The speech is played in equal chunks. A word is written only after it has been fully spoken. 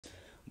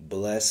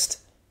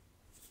Blessed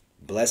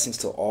blessings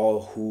to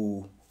all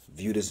who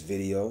view this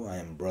video. I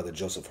am Brother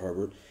Joseph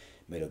Herbert.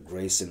 May the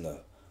grace and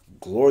the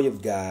glory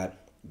of God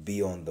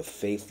be on the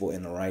faithful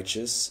and the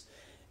righteous.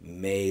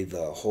 May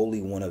the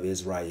Holy One of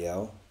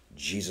Israel,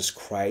 Jesus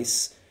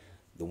Christ,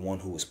 the one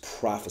who was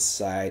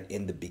prophesied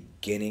in the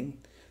beginning,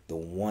 the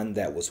one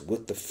that was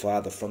with the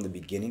Father from the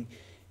beginning,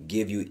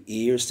 give you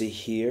ears to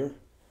hear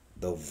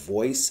the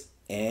voice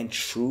and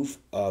truth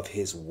of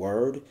his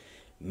word.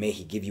 May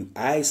he give you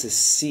eyes to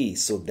see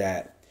so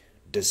that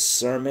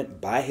discernment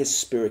by his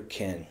spirit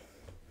can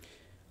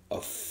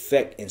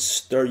affect and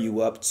stir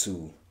you up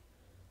to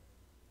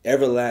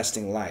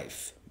everlasting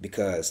life,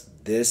 because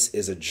this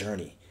is a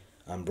journey.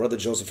 I'm Brother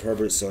Joseph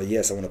Herbert. So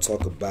yes, I want to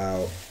talk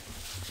about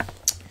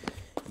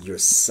your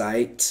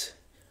sight.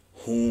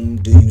 Whom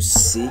do you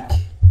seek?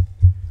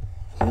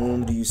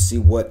 Whom do you see?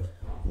 What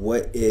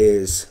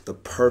is the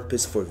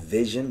purpose for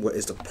vision? What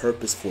is the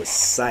purpose for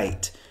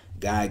sight?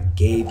 God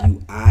gave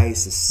you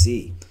eyes to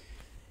see.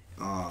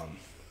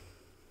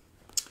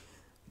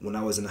 When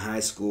I was in high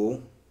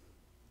school,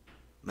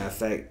 matter of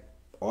fact,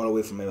 all the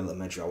way from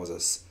elementary, I was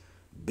a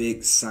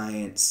big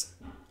science.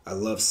 I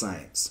love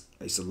science.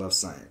 I used to love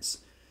science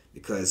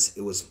because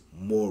it was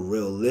more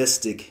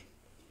realistic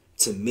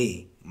to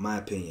me, my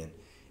opinion.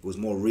 It was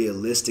more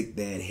realistic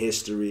than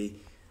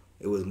history.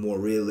 It was more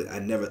real. I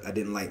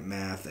didn't like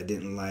math. I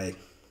did like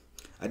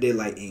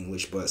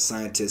English, but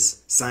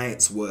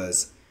science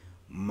was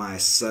my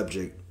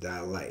subject that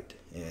I liked.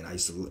 And I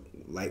used to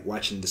like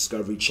watching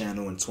Discovery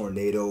Channel and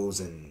tornadoes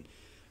and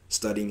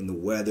studying the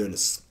weather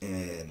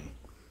and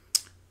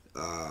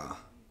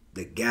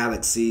the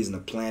galaxies and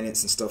the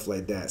planets and stuff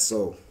like that.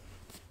 So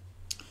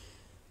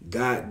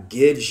God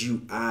gives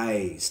you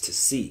eyes to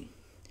see.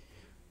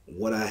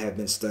 What I have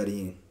been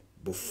studying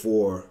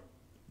before,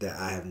 that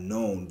I have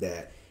known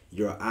that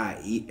your eye,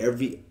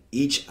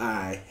 each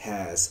eye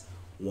has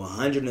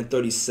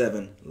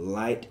 137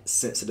 light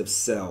sensitive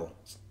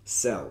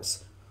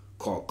cells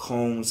called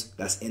cones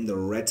that's in the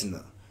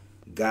retina.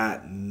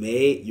 God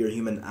made your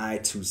human eye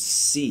to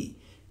see.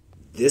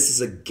 This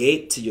is a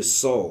gate to your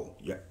soul.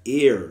 Your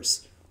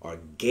ears are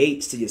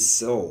gates to your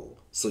soul.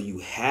 So you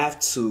have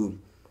to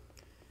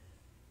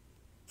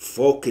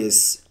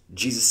focus.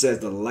 Jesus says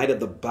the light of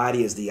the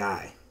body is the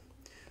eye.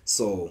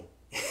 So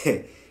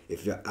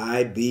if your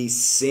eye be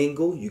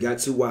single, you got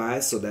two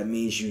eyes, so that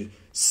means you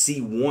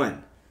see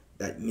one.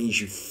 That means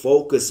you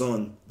focus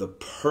on the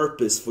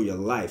purpose for your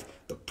life.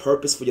 The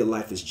purpose for your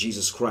life is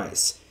Jesus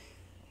Christ.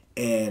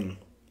 And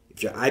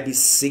if your eye be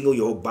single,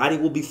 your whole body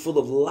will be full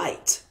of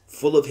light,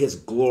 full of his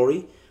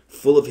glory,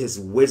 full of his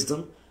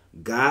wisdom.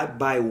 God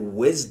by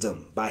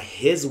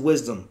his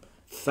wisdom,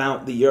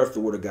 found the earth,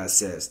 the word of God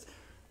says.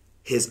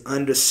 His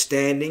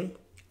understanding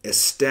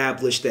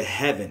established the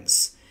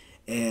heavens,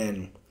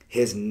 and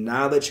his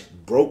knowledge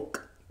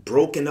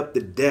broken up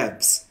the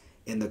depths,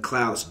 and the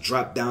clouds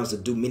dropped down to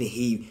do meaning.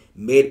 He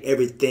made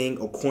everything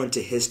according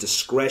to his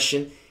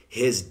discretion,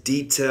 his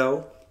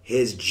detail,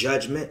 his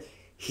judgment.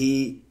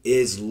 He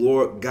is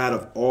Lord God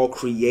of all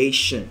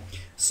creation.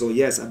 So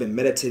yes, I've been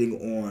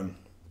meditating on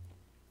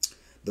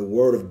the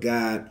word of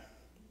God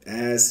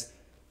as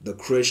the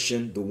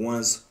Christian, the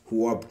ones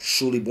who are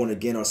truly born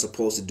again are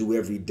supposed to do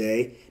every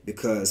day,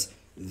 because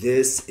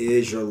this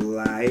is your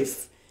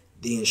life.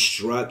 The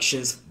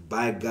instructions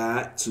by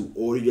God to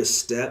order your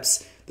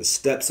steps. The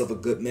steps of a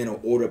good man are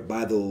ordered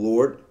by the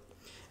Lord.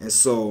 And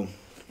so,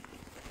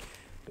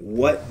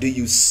 what do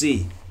you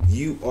see?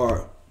 You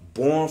are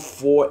born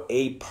for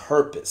a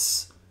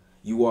purpose.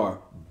 You are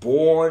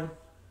born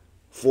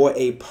for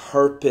a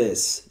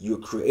purpose. You're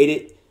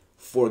created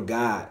for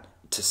God,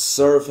 to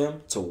serve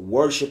him, to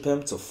worship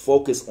him, to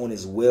focus on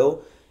his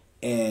will.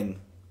 And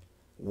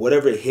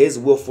whatever his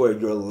will for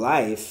your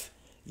life,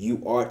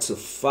 you are to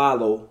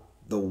follow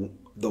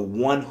the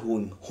one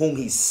whom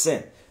he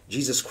sent,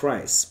 Jesus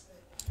Christ.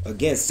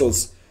 Again, so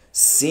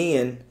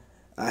seeing,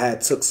 I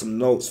had took some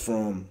notes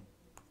from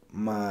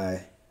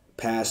my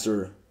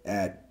pastor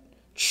at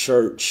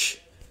church,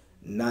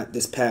 not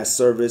this past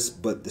service,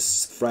 but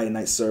this Friday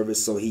night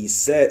service. So he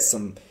said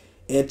some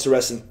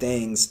interesting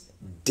things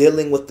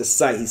dealing with the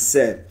sight. He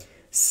said,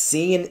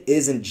 seeing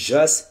isn't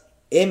just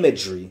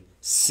imagery.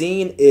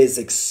 Seeing is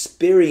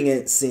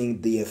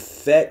experiencing the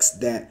effects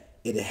that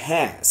it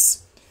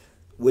has,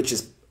 which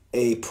is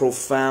a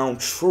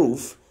profound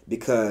truth,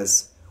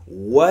 because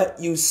what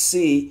you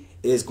see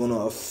is going to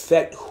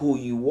affect who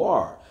you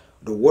are.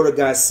 The word of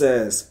God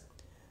says,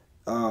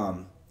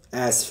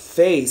 as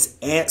face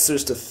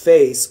answers to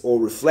face or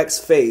reflects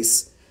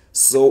face,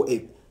 so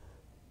it,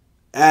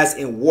 as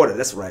in water,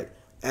 that's right.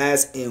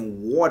 As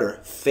in water,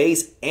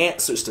 face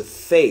answers to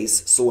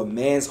face, so a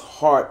man's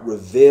heart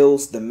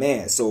reveals the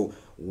man. So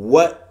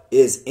what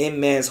is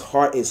in man's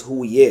heart is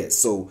who he is.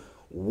 So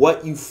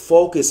what you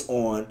focus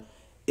on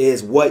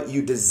is what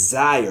you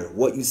desire.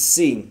 What you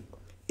see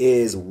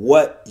is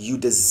what you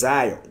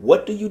desire.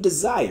 What do you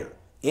desire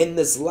in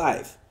this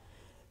life?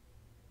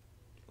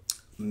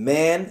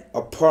 Man,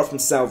 apart from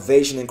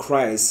salvation in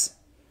Christ,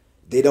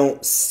 they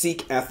don't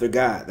seek after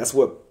God. That's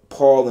what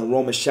Paul in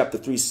Romans chapter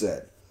 3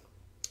 said,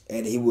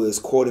 and he was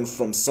quoting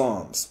from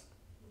Psalms.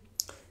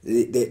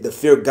 The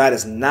fear of God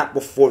is not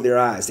before their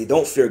eyes. They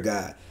don't fear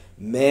God.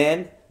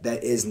 Man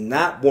that is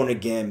not born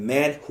again,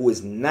 man who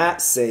is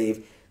not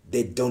saved,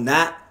 they do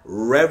not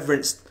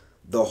reverence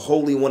the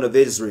Holy One of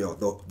Israel,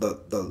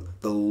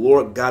 the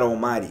Lord God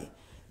Almighty.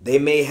 They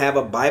may have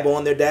a Bible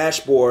on their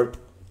dashboard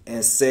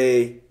and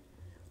say,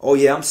 oh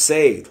yeah, I'm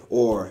saved.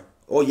 Or,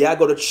 oh yeah, I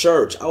go to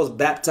church. I was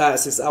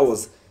baptized since I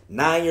was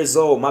 9 years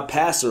old. My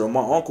pastor or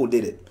my uncle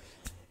did it.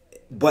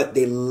 But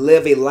they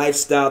live a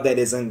lifestyle that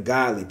is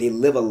ungodly. They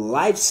live a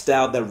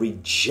lifestyle that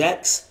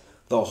rejects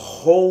the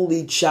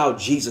holy child,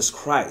 Jesus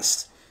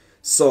Christ.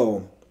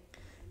 So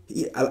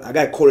I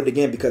got quoted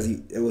again because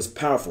it was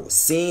powerful.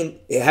 Seeing,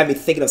 it had me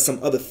thinking of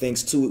some other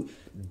things too,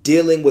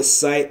 dealing with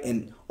sight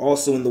and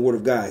also in the Word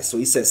of God. So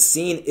he says,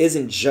 seeing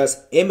isn't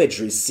just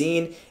imagery.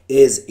 Seeing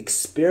is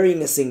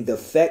experiencing the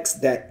effects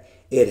that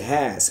it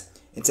has.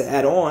 And to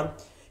add on,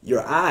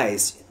 your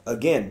eyes,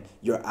 again,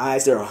 your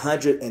eyes, there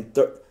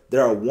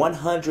are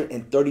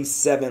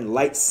 137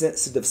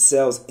 light-sensitive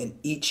cells in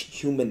each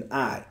human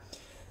eye.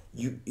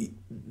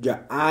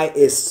 Your eye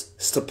is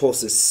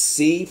supposed to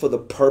see for the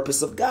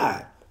purpose of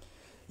God.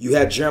 You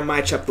have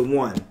Jeremiah chapter 1.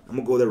 I'm going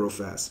to go there real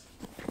fast.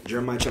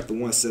 Jeremiah chapter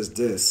 1 says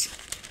this.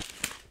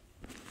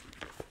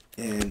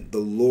 And the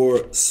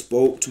Lord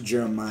spoke to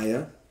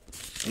Jeremiah,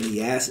 and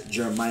he asked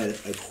Jeremiah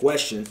a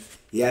question.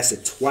 He asked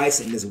it twice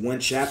in this one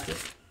chapter.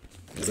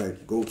 As I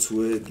go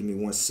to it, give me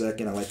 1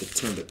 second. I like to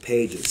turn the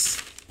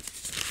pages.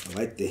 I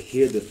like to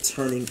hear the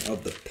turning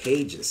of the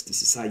pages.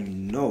 This is how you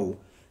know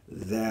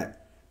that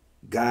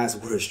God's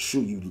word is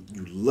true. You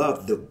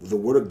love the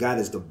word of God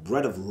is the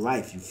bread of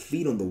life. You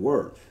feed on the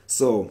word.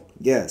 So,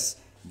 yes,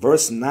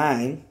 verse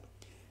 9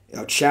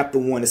 of chapter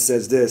 1, it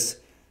says this.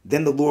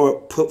 Then the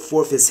Lord put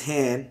forth his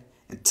hand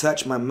and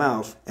touched my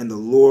mouth. And the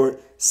Lord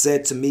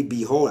said to me,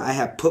 behold, I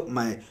have put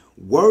my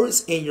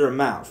words in your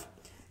mouth.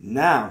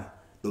 Now,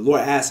 the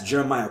Lord asked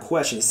Jeremiah a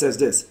question. He says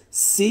this.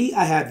 See,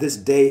 I have this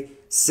day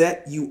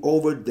set you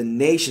over the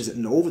nations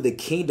and over the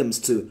kingdoms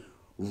to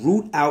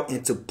root out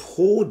and to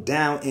pull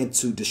down and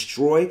to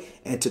destroy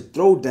and to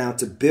throw down,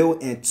 to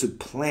build and to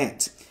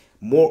plant.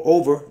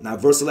 Moreover, now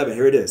verse 11,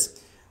 here it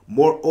is.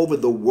 Moreover,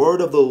 the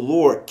word of the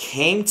Lord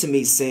came to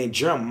me saying,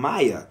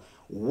 Jeremiah,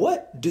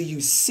 what do you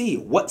see?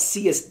 What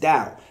seest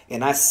thou?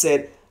 And I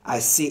said, I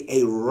see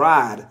a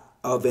rod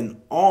of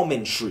an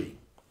almond tree.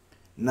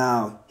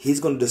 Now, he's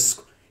going to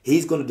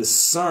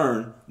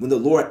discern when the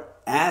Lord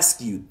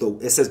asks you.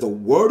 It says the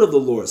word of the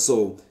Lord.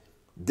 So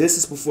this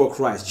is before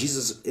Christ.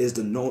 Jesus is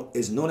known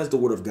as the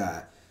word of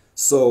God.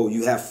 So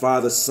you have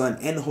Father, Son,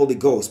 and Holy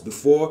Ghost.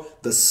 Before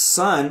the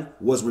Son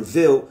was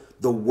revealed,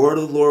 the word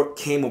of the Lord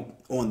came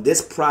on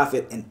this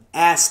prophet and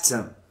asked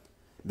him.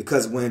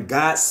 Because when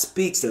God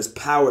speaks, there's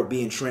power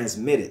being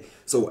transmitted.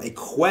 So a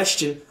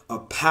question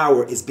of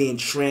power is being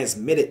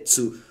transmitted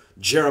to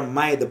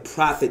Jeremiah the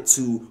prophet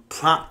to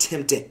prompt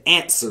him to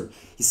answer.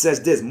 He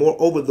says this,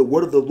 moreover, the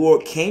word of the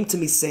Lord came to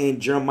me saying,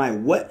 Jeremiah,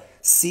 what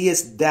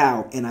seest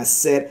thou? And I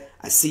said,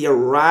 I see a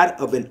rod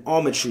of an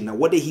almond tree. Now,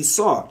 what did he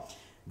saw?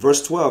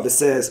 Verse 12, it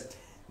says,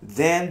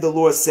 then the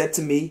Lord said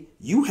to me,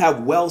 you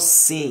have well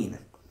seen,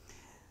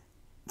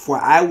 for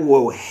I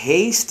will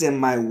hasten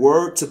my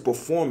word to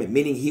perform it.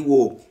 Meaning he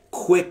will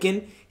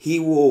quicken, he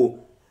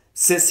will,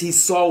 since he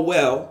saw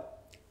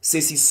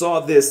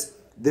this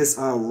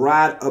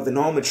rod of an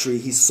almond tree,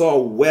 he saw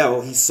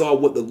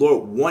what the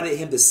Lord wanted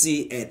him to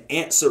see and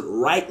answered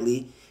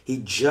rightly. He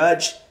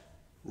judged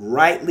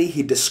rightly.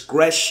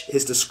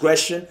 His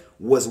discretion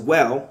was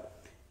well,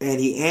 and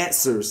he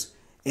answers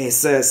and it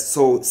says,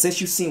 so since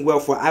you've seen well,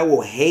 for I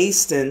will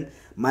hasten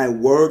my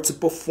word to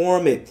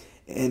perform it.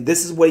 And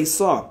this is what he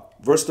saw.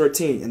 Verse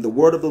 13, and the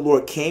word of the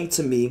Lord came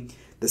to me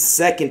the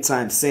second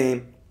time,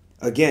 saying,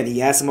 again,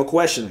 he asked him a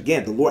question.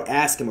 Again, the Lord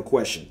asked him a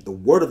question. The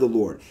word of the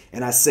Lord.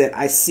 And I said,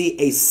 I see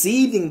a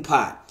seething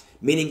pot,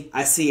 meaning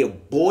I see a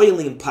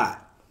boiling pot.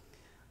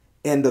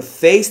 And the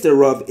face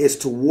thereof is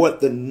toward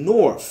the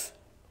north.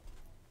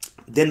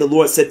 Then the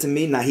Lord said to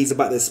me, now he's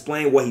about to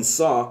explain what he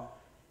saw,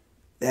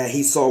 that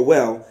he saw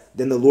well.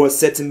 Then the Lord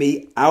said to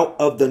me, out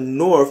of the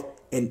north,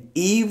 an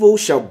evil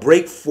shall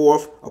break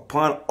forth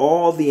upon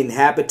all the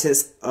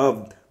inhabitants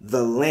of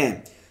the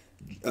land.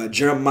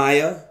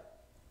 Jeremiah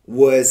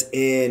was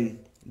in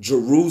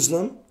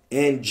Jerusalem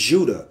and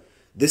Judah.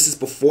 This is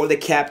before the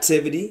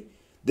captivity.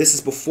 This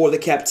is before the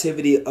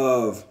captivity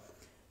of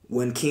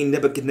when King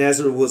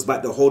Nebuchadnezzar was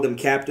about to hold him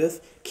captive.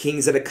 King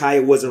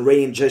Zedekiah wasn't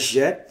reigning just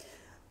yet.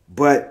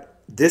 But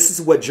this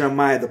is what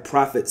Jeremiah the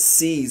prophet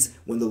sees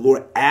when the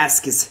Lord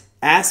asks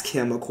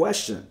him a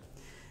question.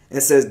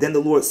 It says, then the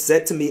Lord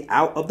said to me,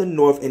 out of the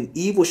north an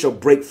evil shall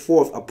break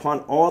forth upon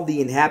all the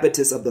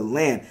inhabitants of the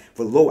land.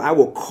 For lo, I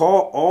will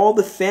call all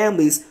the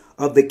families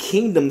of the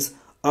kingdoms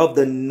of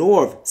the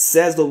north,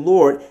 says the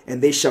Lord,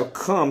 and they shall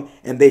come,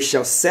 and they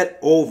shall set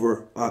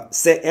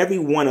every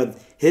one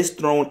of his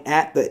throne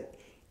at the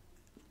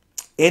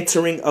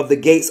entering of the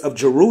gates of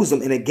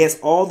Jerusalem, and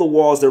against all the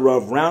walls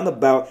thereof round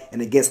about,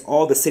 and against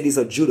all the cities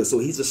of Judah. So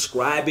he's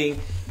describing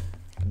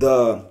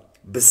the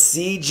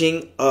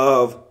besieging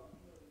of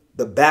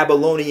the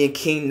Babylonian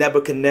king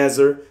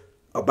Nebuchadnezzar,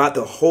 about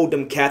to hold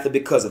them captive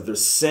because of their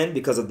sin,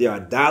 because of their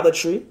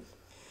idolatry.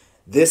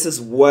 This is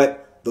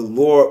what the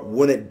Lord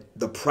wanted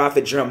the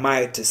prophet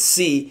Jeremiah to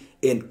see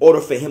in order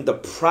for him to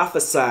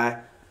prophesy.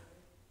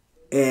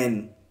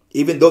 And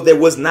even though they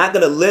was not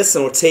going to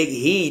listen or take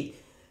heed,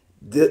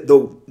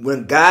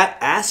 when God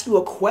asks you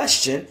a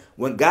question,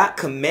 when God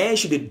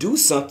commands you to do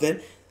something,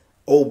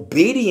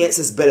 obedience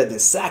is better than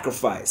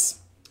sacrifice.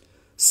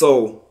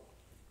 So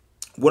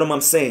what am I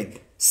saying?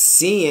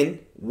 Seeing,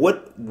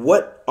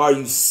 what are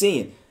you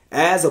seeing?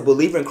 As a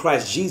believer in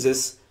Christ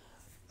Jesus,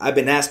 I've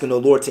been asking the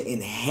Lord to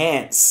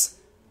enhance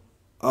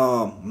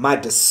my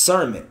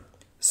discernment.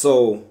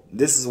 So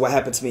this is what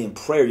happened to me in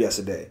prayer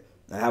yesterday.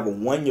 I have a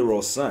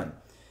 1-year-old son.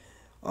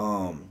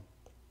 My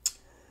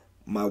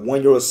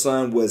 1-year-old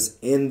son was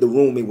in the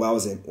room with me while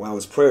I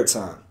was prayer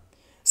time.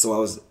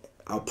 So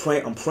I'm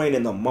praying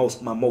in my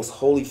most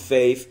holy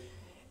faith,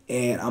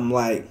 and I'm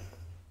like,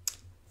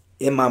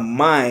 in my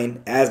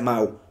mind, as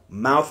my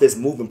mouth is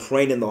moving,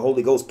 praying in the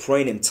Holy Ghost,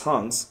 praying in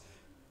tongues,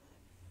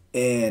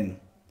 and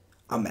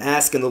I'm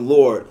asking the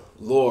Lord,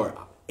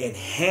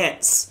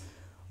 enhance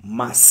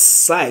my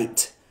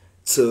sight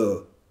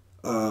to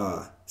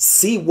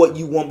see what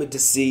you want me to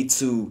see,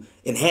 to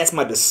enhance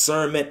my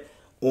discernment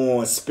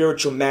on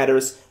spiritual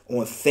matters,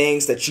 on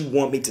things that you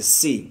want me to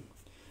see.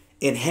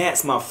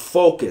 Enhance my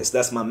focus.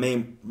 That's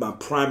my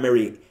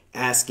primary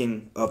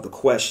asking of the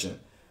question.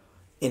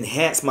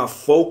 Enhance my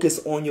focus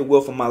on your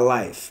will for my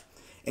life.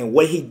 And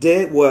what he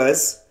did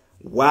was,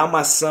 while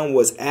my son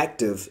was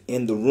active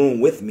in the room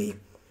with me,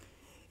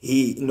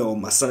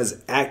 my son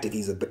is active.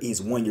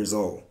 He's 1 year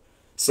old.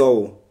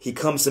 So he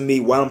comes to me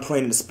while I'm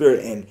praying in the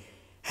spirit and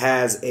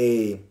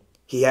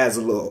he has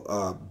a little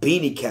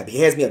beanie cap. He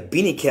hands me a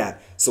beanie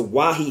cap. So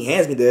while he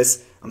hands me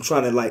this, I'm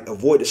trying to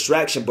avoid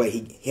distraction, but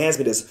he hands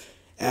me this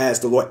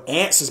as the Lord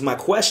answers my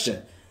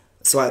question.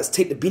 So I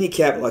take the beanie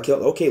cap,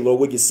 okay,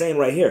 Lord, what you're saying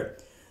right here.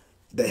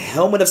 The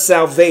helmet of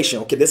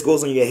salvation. Okay, this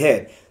goes on your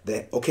head.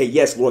 Okay,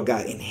 yes, Lord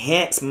God,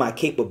 enhance my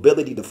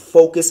capability to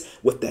focus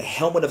with the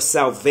helmet of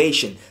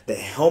salvation, the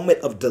helmet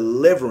of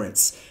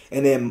deliverance.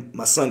 And then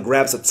my son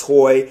grabs a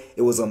toy.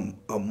 It was a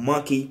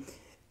monkey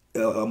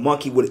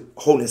with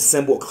holding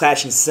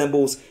clashing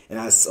cymbals. And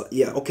I said,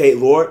 yeah, okay,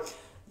 Lord,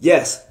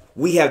 yes,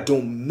 we have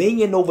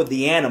dominion over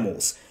the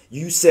animals.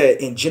 You said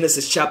in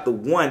Genesis chapter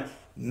 1,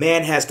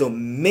 man has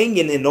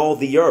dominion in all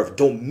the earth,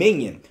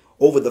 dominion.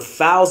 Over the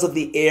fowls of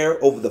the air,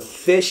 over the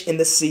fish in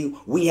the sea,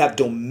 we have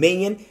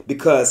dominion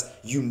because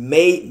you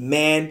made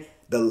man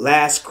the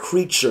last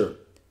creature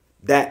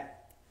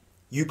that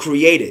you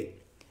created.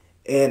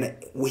 And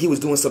he was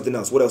doing something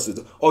else. What else was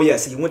he doing? Oh,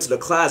 yes, he went to the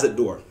closet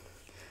door.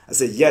 I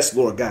said, yes,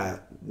 Lord God.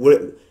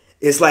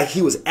 It's like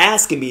he was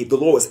asking me, the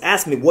Lord was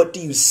asking me, what do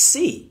you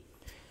see?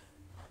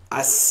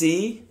 I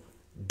see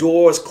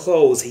doors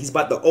closed. He's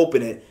about to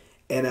open it.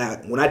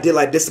 And when I did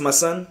like this to my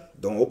son,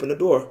 don't open the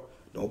door.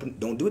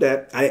 Don't do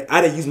that.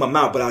 I didn't use my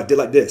mouth, but I did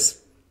like this.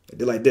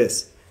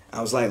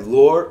 I was like,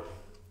 Lord,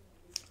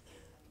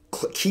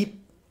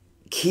 keep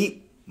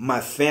my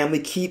family,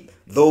 keep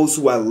those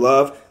who I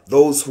love,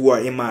 those who are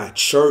in my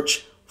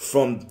church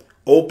from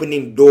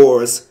opening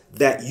doors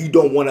that you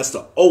don't want us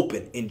to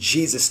open, in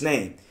Jesus'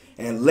 name.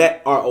 And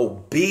let our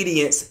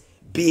obedience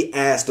be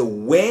as the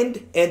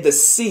wind and the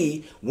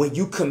sea when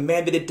you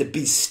commanded it to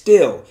be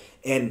still.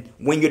 And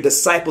when your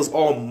disciples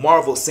all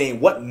marvel, saying,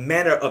 what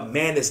manner of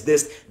man is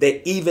this,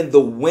 that even the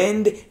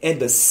wind and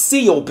the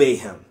sea obey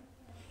him?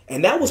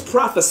 And that was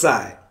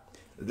prophesied.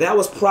 That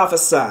was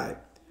prophesied.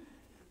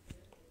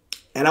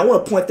 And I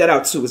want to point that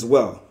out too as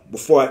well.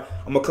 Before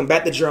I'm going to come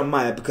back to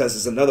Jeremiah, because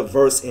there's another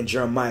verse in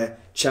Jeremiah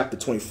chapter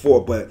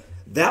 24. But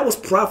that was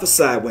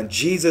prophesied when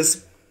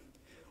Jesus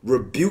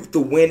rebuked the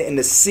wind and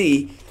the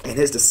sea, and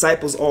his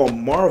disciples all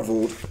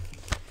marveled.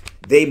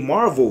 They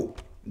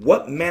marveled.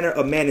 What manner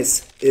of man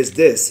is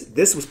this?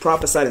 This was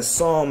prophesied in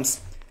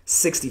Psalms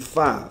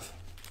 65.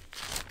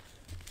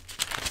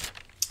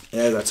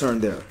 As I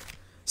turn there.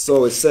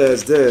 So it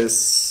says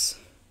this.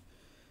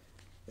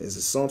 Is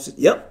it Psalm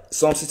 65? Yep,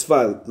 Psalm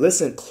 65.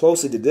 Listen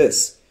closely to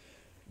this.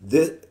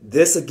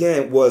 This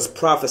again was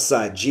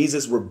prophesied.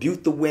 Jesus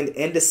rebuked the wind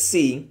and the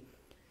sea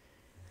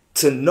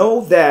to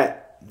know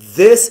that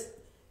this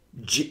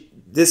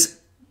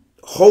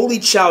holy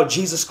child,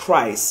 Jesus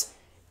Christ,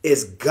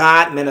 is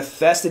God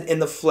manifested in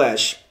the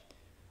flesh.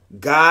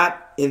 God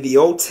in the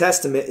Old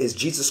Testament is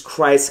Jesus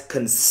Christ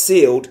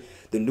concealed.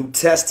 The New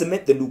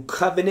Testament, the New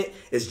Covenant,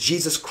 is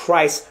Jesus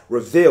Christ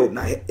revealed.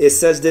 Now, it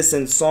says this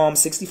in Psalm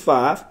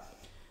 65. I'm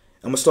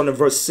going to start in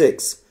verse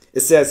 6. It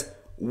says,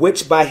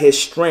 which by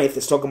his strength,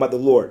 it's talking about the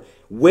Lord,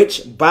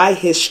 which by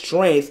his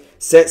strength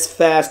sets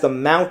fast the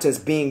mountains,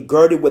 being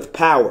girded with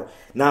power.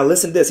 Now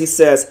listen to this. He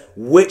says,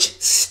 which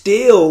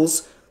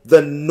stills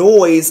the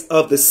noise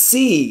of the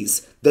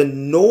seas, the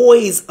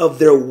noise of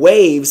their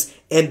waves,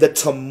 and the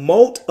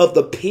tumult of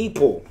the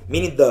people,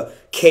 meaning the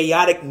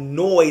chaotic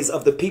noise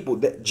of the people.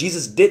 That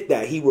Jesus did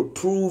that. He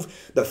reproved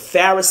the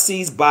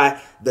Pharisees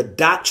by the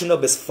doctrine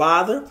of his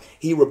Father.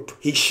 He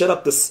shut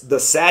up the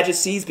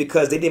Sadducees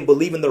because they didn't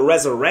believe in the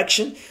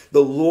resurrection.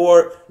 The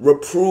Lord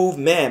reproved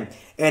man,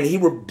 and he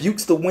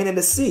rebukes the wind and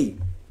the sea.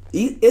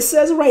 It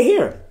says it right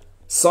here,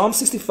 Psalm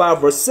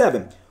 65 verse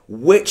 7,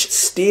 which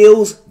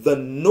stills the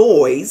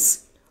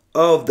noise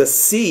of the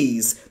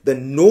seas, the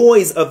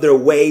noise of their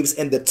waves,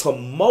 and the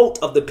tumult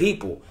of the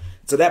people.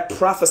 So that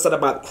prophesied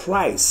about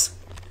Christ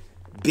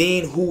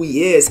being who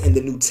he is in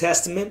the New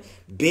Testament,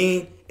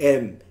 being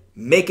and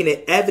making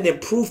it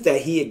evident proof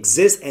that he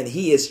exists and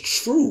he is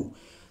true.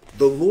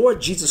 The Lord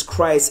Jesus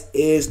Christ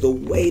is the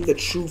way, the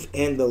truth,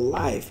 and the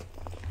life.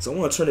 So I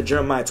want to turn to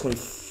Jeremiah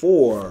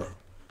 24.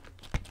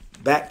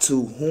 Back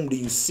to whom do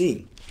you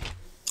see?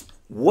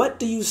 What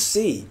do you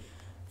see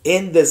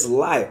in this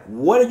life?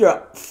 What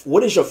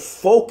is your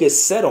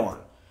focus set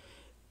on?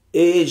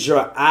 Is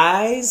your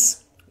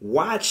eyes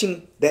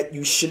watching that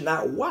you should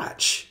not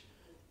watch,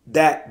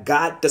 that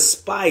God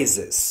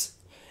despises?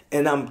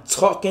 And I'm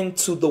talking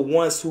to the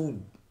ones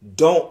who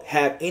don't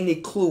have any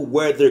clue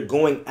where they're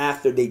going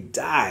after they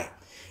die.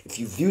 If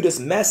you view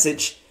this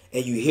message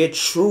and you hear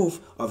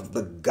truth of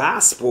the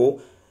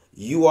gospel,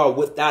 you are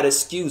without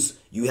excuse.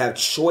 You have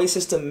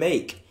choices to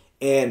make.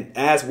 And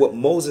as what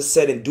Moses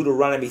said in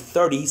Deuteronomy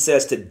 30, he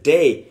says,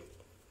 today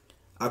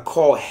I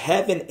call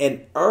heaven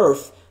and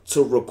earth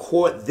to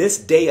record this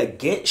day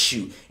against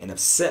you, and have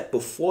set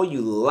before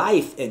you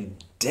life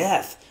and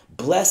death,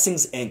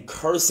 blessings and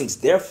cursings.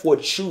 Therefore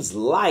choose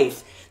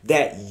life,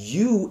 that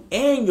you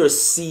and your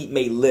seed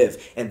may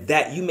live, and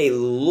that you may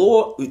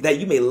love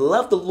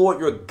the Lord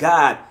your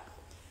God,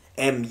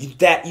 and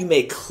that you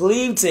may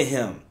cleave to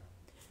him.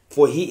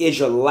 For he is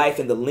your life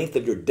and the length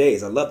of your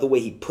days. I love the way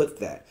he put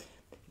that.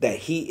 That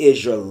he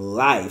is your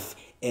life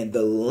and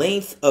the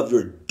length of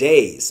your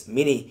days.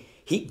 Meaning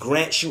he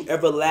grants you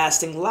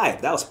everlasting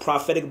life. That was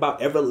prophetic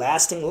about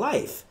everlasting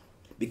life.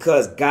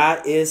 Because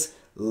God is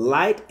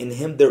light, in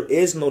him there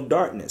is no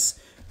darkness.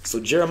 So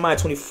Jeremiah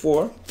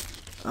 24.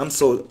 I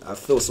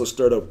feel so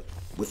stirred up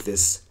with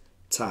this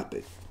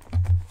topic.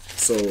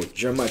 So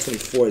Jeremiah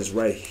 24 is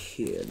right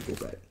here. Let me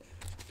go back.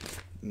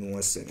 Give me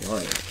 1 second. All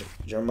right.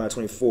 Jeremiah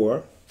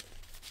 24.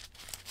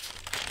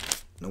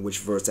 Now which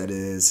verse that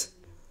is.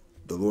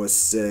 The Lord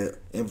said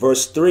in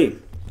verse 3.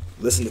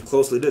 Listen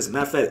closely to this.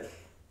 Matter of fact,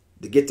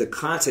 to get the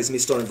context, let me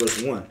start in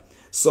verse 1.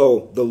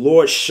 So the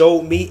Lord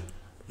showed me,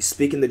 he's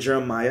speaking to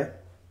Jeremiah.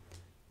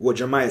 Well,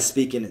 Jeremiah is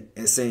speaking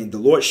and saying, the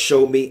Lord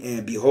showed me,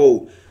 and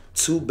behold,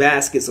 2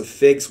 baskets of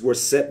figs were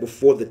set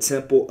before the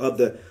temple of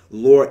the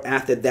Lord,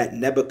 after that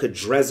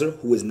Nebuchadrezzar,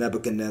 who is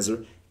Nebuchadnezzar,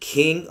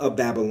 king of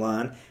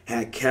Babylon,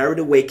 had carried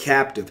away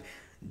captive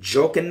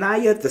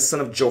Jeconiah, the son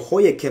of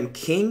Jehoiakim,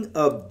 king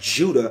of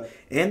Judah,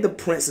 and the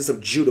princes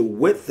of Judah,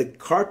 with the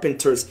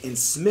carpenters and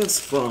smiths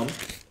from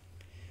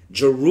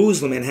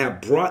Jerusalem, and have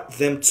brought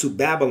them to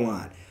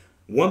Babylon.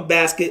 1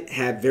 basket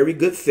had very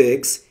good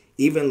figs,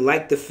 even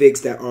like the figs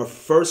that are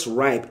first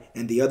ripe,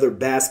 and the other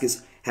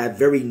baskets had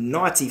very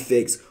naughty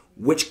figs,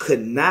 which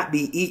could not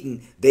be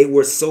eaten. They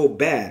were so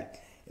bad.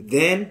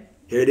 Then,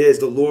 here it is,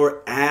 the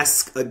Lord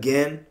asked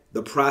again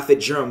the prophet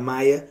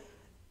Jeremiah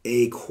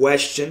a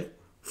question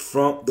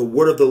from the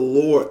word of the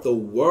Lord,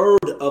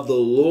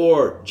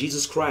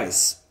 Jesus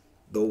Christ,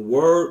 the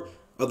word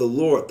of the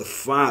Lord, the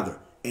Father,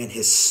 and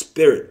his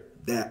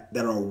Spirit that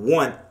are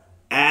one.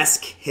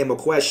 Ask him a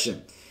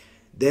question.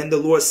 Then the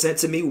Lord said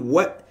to me,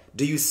 what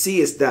do you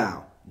seest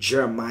thou,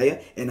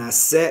 Jeremiah? And I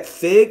said,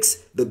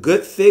 figs, the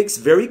good figs,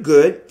 very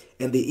good,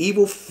 and the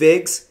evil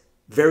figs,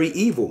 very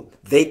evil.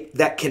 They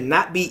that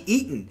cannot be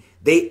eaten.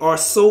 They are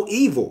so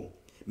evil,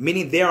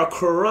 meaning they are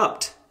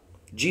corrupt.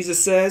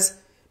 Jesus says,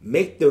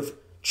 make the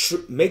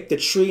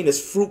tree and its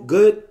fruit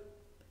good.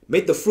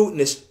 Make the fruit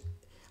and its,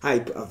 I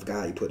forgot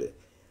how you put it.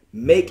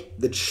 Make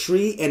the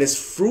tree and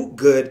its fruit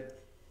good,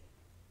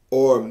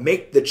 or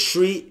make the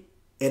tree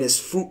and its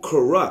fruit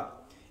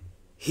corrupt.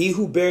 He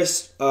who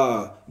bears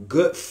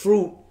good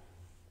fruit,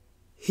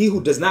 he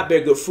who does not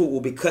bear good fruit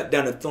will be cut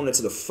down and thrown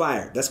into the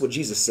fire. That's what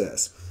Jesus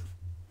says.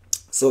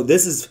 So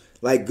this is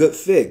like good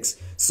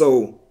figs.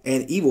 So,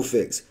 and evil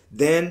figs.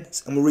 Then,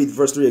 I'm going to read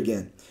verse 3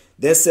 again.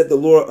 Then said the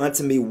Lord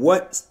unto me,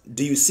 what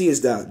do you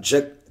seest thou,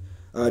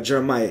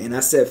 Jeremiah? And I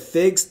said,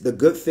 figs, the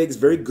good figs,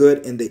 very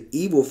good, and the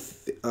evil,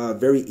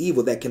 very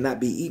evil, that cannot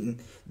be eaten.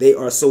 They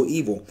are so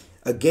evil.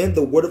 Again,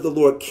 the word of the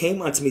Lord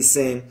came unto me,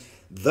 saying,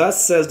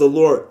 thus says the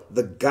Lord,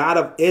 the God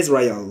of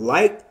Israel,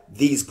 like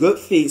these good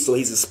figs. So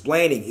he's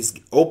explaining, he's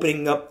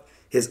opening up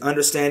his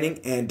understanding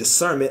and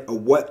discernment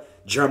of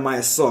what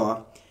Jeremiah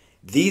saw.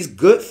 These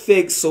good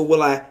figs, so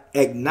will I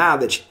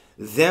acknowledge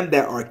them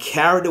that are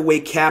carried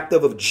away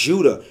captive of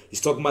Judah.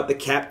 He's talking about the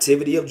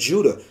captivity of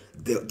Judah.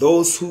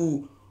 Those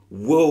who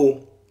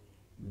will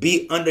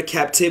be under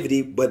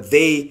captivity, but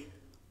they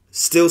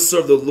still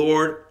serve the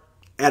Lord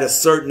at a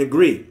certain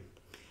degree.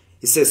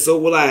 He says, so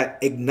will I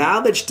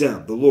acknowledge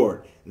them, the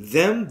Lord,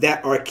 them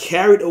that are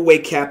carried away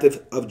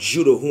captive of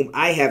Judah, whom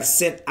I have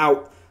sent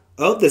out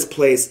of this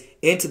place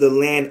into the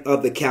land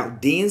of the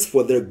Chaldeans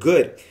for their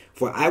good.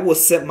 For I will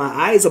set my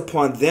eyes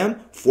upon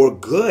them for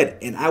good,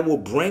 and I will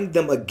bring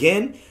them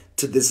again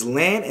to this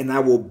land, and I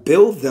will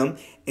build them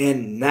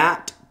and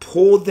not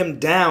pull them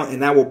down,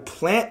 and I will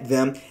plant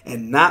them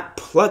and not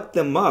pluck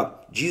them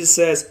up. Jesus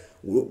says,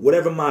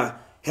 whatever my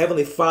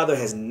Heavenly Father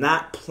has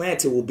not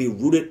planted will be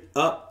rooted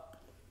up,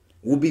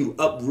 will be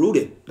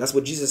uprooted. That's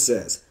what Jesus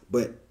says.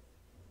 But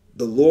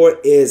the Lord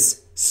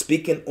is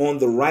speaking on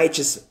the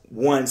righteous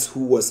ones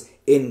who was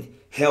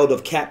held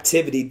of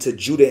captivity to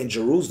Judah and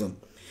Jerusalem.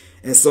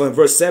 And so in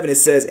verse 7 it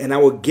says, and I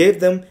will give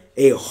them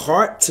a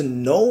heart to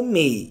know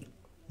me.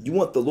 You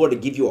want the Lord to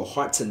give you a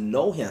heart to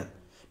know him,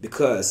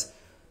 because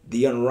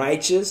the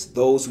unrighteous,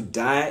 those who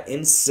die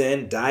in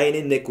sin, die in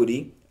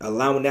iniquity,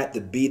 allowing that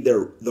to be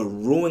the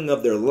ruin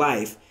of their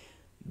life,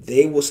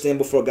 they will stand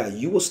before God.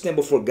 You will stand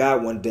before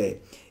God one day.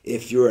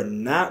 If you're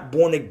not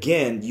born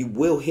again, you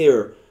will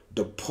hear,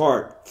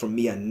 depart from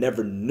me, I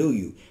never knew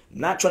you. I'm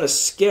not trying to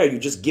scare you,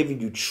 just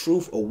giving you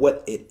truth of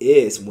what it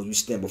is when you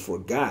stand before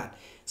God.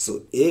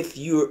 So if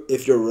your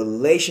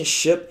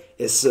relationship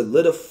is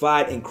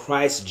solidified in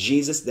Christ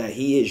Jesus, that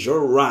he is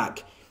your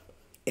rock,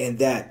 and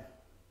that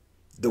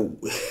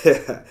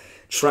the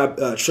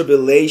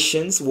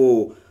tribulations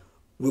we're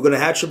going to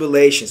have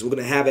tribulations, we're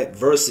going to have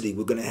adversity,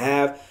 we're going to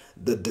have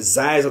the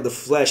desires of the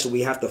flesh that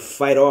we have to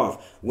fight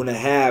off, we're going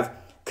to have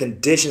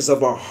conditions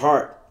of our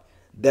heart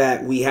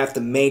that we have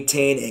to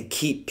maintain and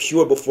keep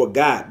pure before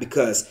God,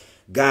 because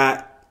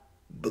God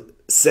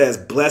says,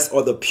 blessed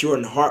are the pure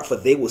in heart, for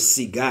they will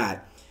see God.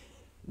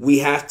 We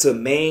have to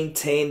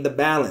maintain the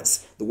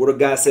balance. The word of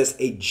God says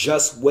a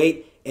just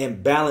weight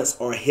and balance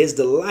are his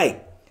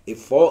delight. A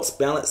false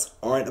balance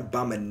are an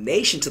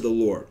abomination to the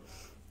Lord.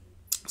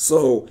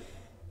 So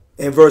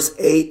in verse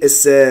 8 it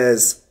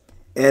says,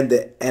 and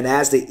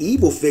as the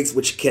evil figs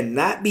which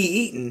cannot be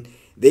eaten,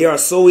 they are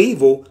so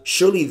evil.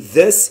 Surely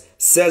this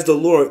says the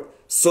Lord,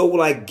 so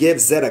will I give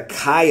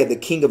Zedekiah, the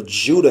king of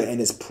Judah, and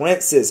his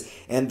princes,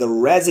 and the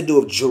residue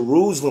of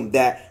Jerusalem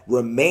that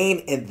remain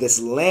in this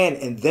land,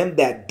 and them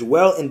that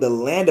dwell in the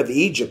land of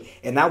Egypt,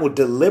 and I will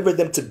deliver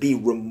them to be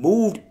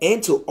removed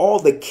into all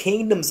the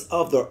kingdoms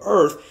of the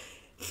earth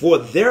for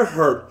their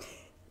hurt,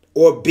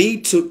 or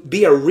be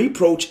a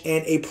reproach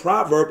and a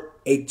proverb,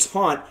 a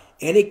taunt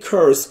and a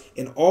curse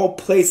in all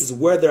places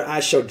whither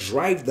I shall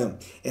drive them.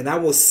 And I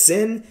will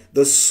send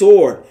the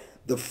sword,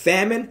 the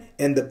famine,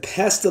 and the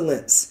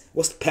pestilence.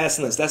 What's the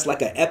pestilence? That's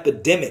like an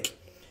epidemic.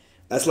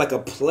 That's like a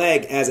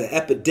plague, as an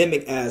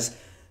epidemic, as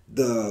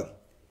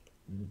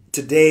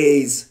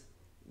today's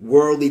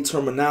worldly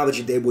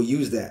terminology, they will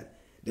use that.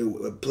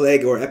 A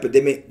plague or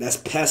epidemic, that's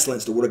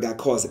pestilence. The word of God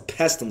calls it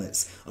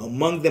pestilence.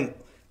 Among them,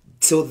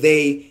 till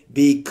they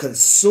be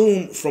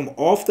consumed from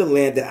off the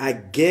land that I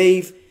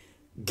give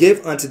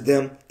unto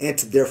them and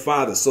to their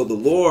fathers. So the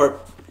Lord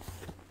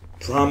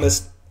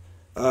promised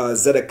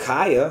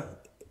Zedekiah,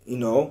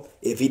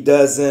 if he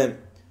doesn't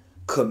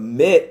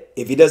commit,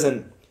 if he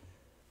doesn't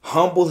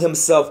humble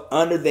himself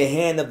under the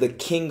hand of the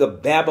king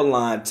of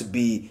Babylon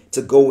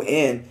to go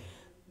in,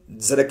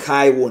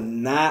 Zedekiah will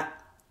not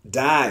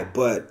die.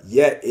 But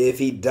yet if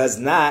he does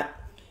not,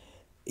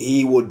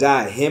 he will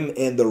die. Him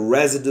and the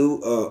residue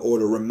or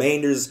the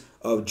remainders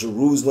of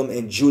Jerusalem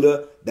and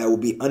Judah that will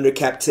be under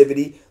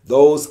captivity.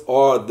 Those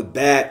are the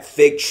bad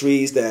fig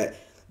trees that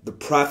the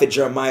prophet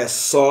Jeremiah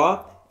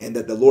saw and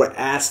that the Lord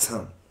asked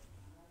him.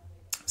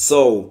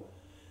 So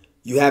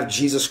you have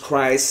Jesus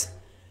Christ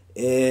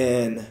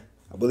in,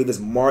 I believe it's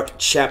Mark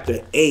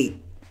chapter 8,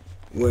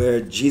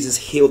 where Jesus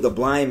healed the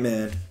blind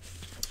man,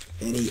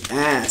 and he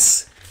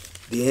asked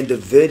the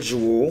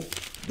individual,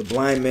 the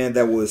blind man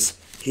that was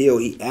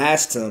healed, he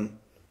asked him,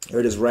 here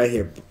it is right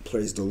here,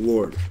 praise the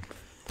Lord.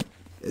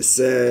 It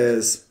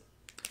says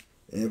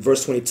in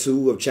verse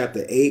 22 of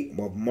chapter 8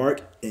 of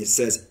Mark, it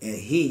says, and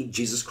he,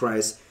 Jesus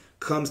Christ,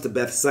 comes to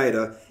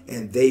Bethsaida,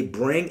 and they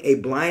bring a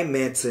blind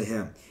man to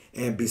him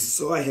and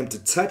besought him to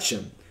touch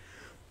him.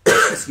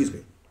 Excuse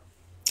me.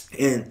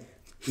 And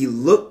he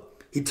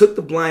took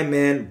the blind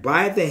man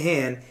by the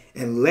hand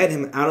and led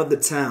him out of the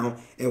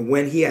town. And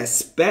when he had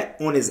spat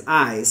on his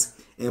eyes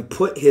and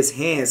put his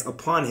hands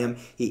upon him,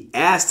 he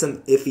asked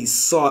him if he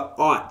saw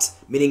aught,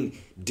 meaning,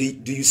 do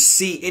you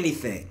see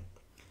anything?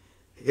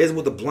 Here's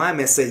what the blind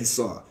man said he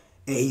saw.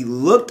 And he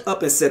looked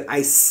up and said,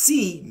 I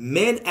see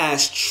men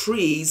as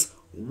trees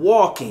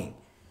walking.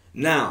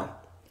 Now,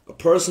 a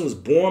person who's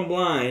born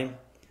blind,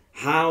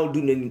 how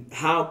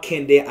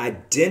can they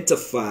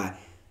identify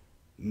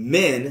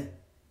men,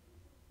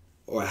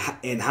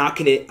 and how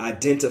can it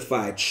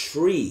identify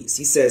trees?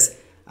 He says,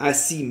 I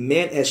see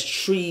men as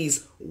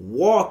trees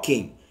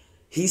walking.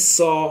 He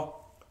saw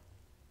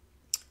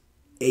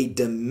a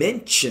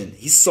dimension.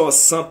 He saw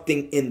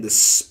something in the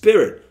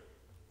spirit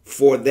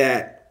for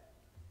that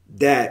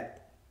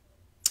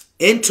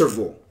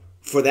interval,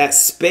 for that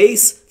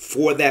space,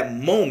 for that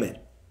moment.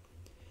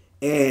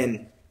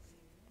 And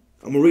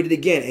I'm going to read it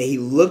again. And he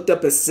looked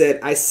up and said,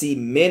 I see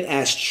men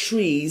as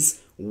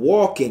trees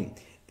walking.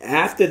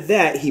 After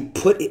that,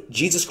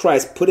 Jesus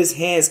Christ put his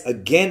hands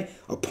again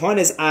upon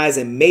his eyes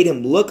and made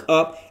him look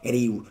up, and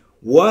he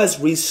was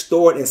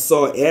restored and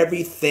saw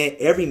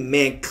every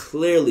man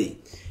clearly.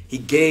 He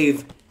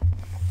gave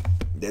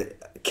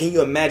that. Can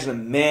you imagine a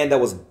man that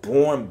was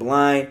born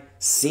blind,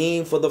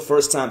 seeing for the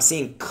first time,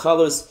 seeing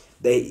colors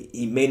that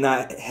he may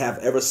not have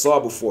ever saw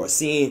before,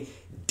 seeing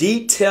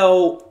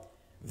detailed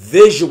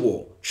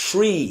visual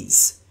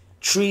trees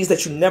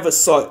that you never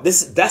saw.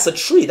 That's a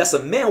tree. That's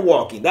a man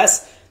walking.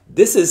 This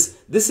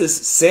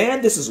is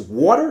sand. This is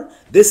water.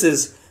 This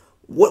is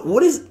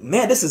what is,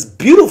 man, this is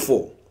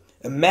beautiful.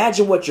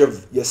 Imagine what your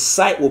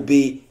sight will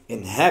be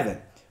in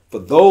heaven for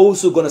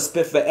those who are going to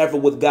spend forever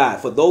with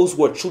God, for those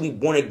who are truly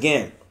born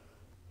again.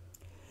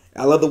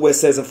 I love the way it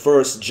says in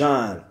 1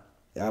 John,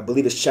 I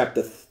believe it's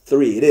chapter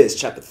 3. It is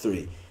chapter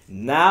 3.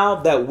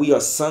 Now that we are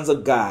sons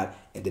of God,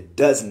 and it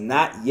does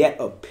not yet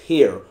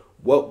appear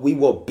what we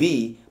will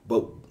be,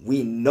 but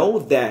we know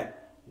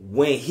that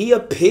when he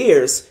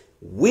appears,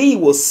 we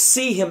will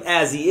see him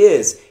as he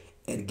is.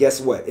 And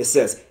guess what? It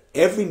says,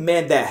 every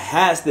man that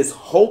has this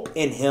hope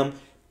in him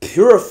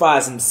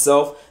purifies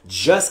himself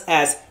just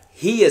as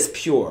he is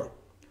pure.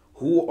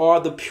 Who are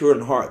the pure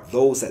in heart?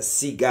 Those that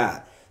see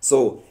God.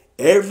 So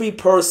every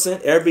person,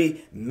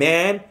 every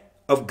man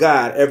of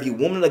God, every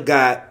woman of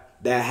God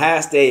that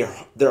has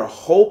their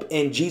hope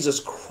in Jesus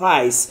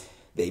Christ,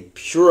 they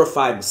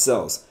purify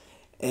themselves.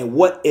 And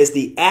what is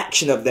the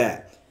action of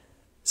that?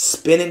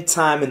 Spending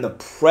time in the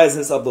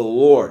presence of the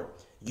Lord.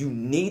 You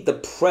need the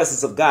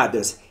presence of God.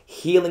 There's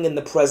healing in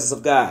the presence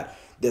of God.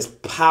 There's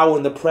power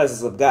in the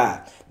presence of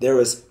God. There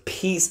is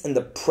peace in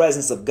the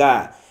presence of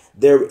God.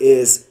 There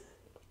is,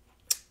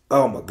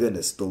 oh my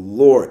goodness, the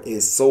Lord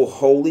is so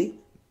holy.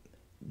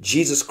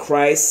 Jesus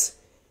Christ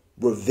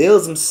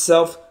reveals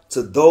himself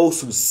to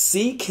those who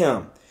seek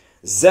him.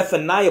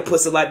 Zephaniah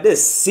puts it like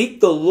this: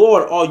 seek the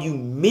Lord, all you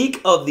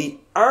meek of the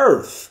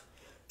earth.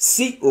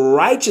 Seek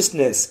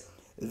righteousness,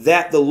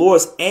 that the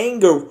Lord's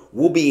anger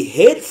will be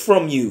hid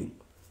from you.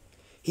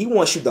 He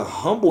wants you to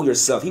humble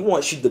yourself. He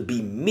wants you to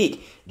be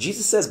meek.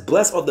 Jesus says,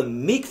 blessed are the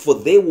meek, for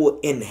they will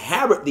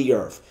inherit the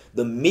earth.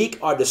 The meek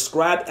are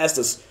described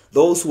as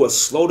those who are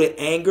slow to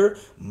anger,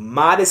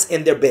 modest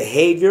in their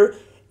behavior,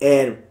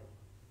 and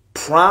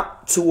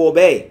prompt to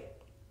obey.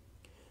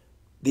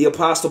 The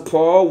Apostle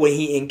Paul, when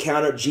he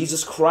encountered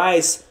Jesus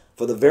Christ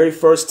for the very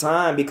first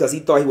time because he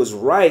thought he was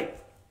right,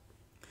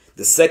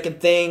 the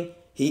second thing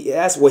he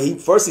asked, he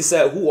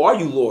said, who are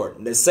you, Lord?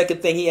 And the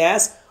second thing he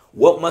asked,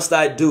 what must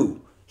I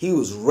do? He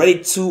was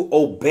ready to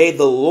obey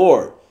the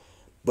Lord,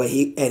 but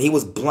he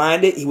was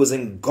blinded. He was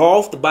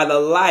engulfed by the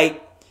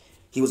light.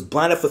 He was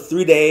blinded for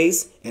 3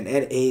 days. And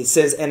he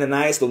sends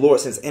Ananias, the Lord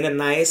sends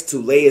Ananias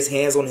to lay his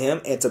hands on him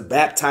and to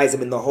baptize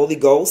him in the Holy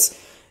Ghost.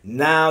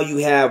 Now you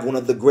have one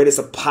of the greatest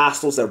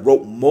apostles that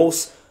wrote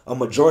a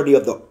majority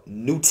of the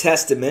New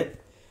Testament.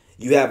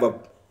 You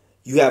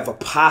have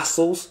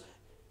apostles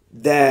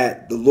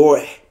that the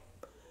Lord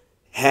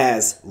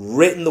has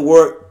written the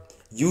word,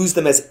 used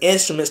them as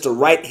instruments to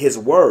write his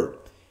word.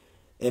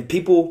 And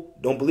people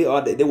don't believe,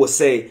 they will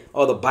say,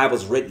 oh, the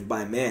Bible's written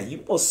by man.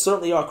 You most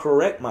certainly are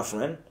correct, my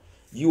friend.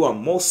 You are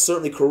most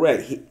certainly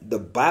correct. The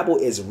Bible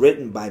is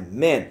written by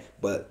men,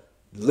 but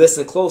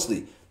listen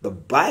closely. The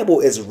Bible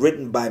is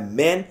written by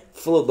men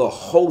full of the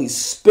Holy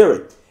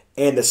Spirit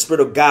and the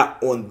Spirit of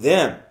God on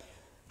them.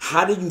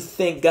 How do you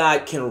think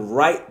God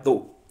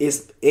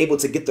is able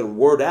to get the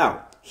word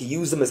out? He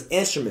used them as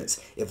instruments.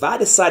 If I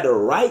decide to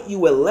write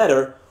you a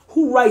letter,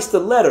 who writes the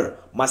letter?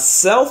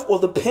 Myself or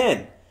the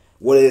pen?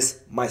 Well, it's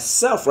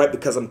myself, right?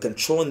 Because I'm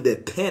controlling the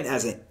pen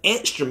as an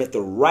instrument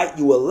to write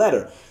you a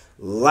letter.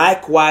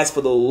 Likewise for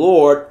the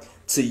Lord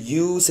to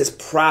use his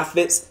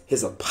prophets,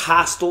 his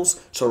apostles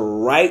to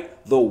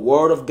write the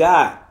word of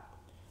God.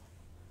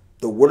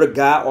 The word of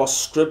God, all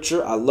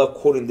scripture, I love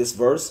quoting this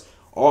verse.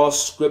 All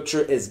scripture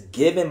is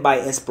given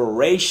by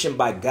inspiration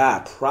by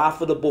God,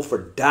 profitable for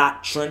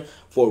doctrine,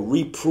 for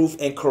reproof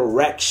and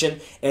correction,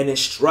 and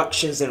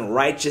instructions in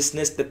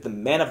righteousness, that the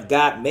man of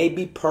God may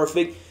be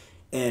perfect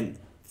and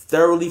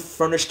thoroughly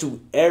furnished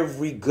to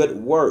every good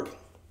work.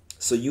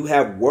 So you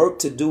have work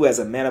to do as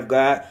a man of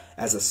God,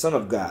 as a son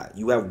of God.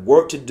 You have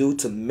work to do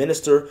to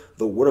minister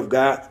the word of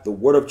God, the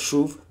word of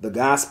truth, the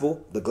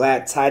gospel, the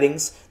glad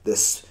tidings, the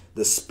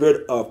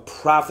spirit of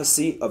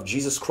prophecy of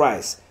Jesus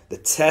Christ. The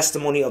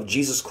testimony of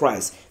Jesus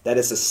Christ, that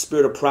is the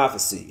spirit of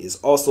prophecy, is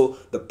also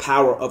the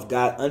power of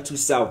God unto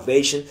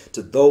salvation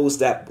to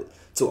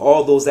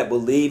all those that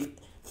believe,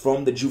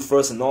 from the Jew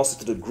first and also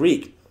to the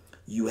Greek.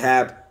 You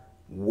have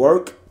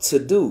work to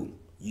do.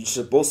 You're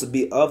supposed to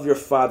be of your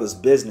Father's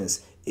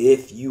business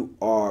if you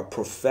are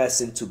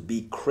professing to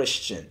be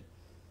Christian.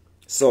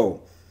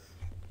 So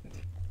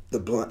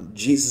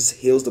Jesus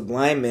heals the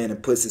blind man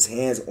and puts his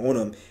hands on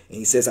him, and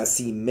he says, I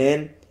see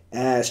men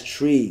as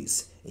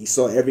trees. He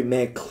saw every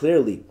man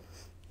clearly.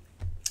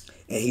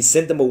 And he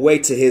sent them away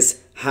to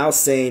his house,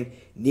 saying,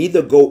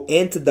 neither go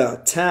into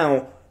the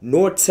town,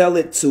 nor tell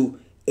it to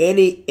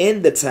any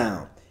in the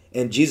town.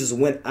 And Jesus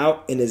went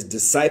out and his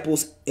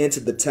disciples into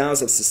the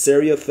towns of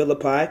Caesarea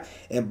Philippi.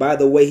 And by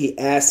the way, he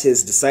asked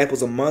his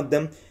disciples among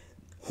them,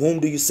 whom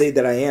do you say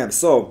that I am?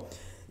 So,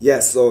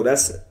 yes, so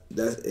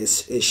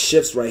it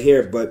shifts right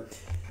here. But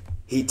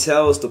he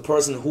tells the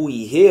person who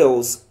he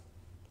heals,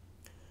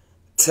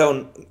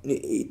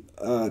 the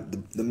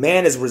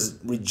man is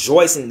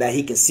rejoicing that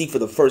he can see for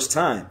the first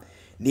time.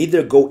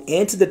 Neither go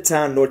into the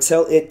town nor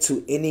tell it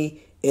to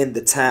any in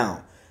the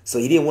town. So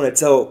he didn't want to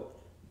tell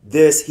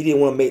this. He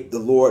didn't want to make the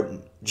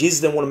Lord,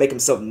 Jesus didn't want to make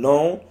himself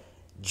known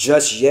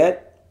just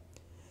yet.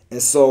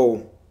 And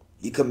so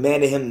he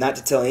commanded him not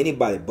to tell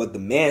anybody. But the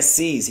man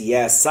sees, he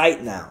has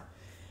sight now.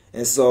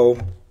 And so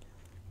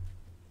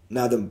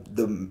now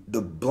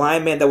the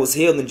blind man that was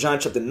healed in John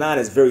chapter 9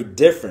 is very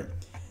different.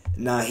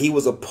 Now he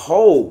was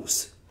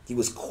opposed. He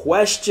was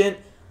questioned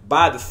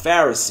by the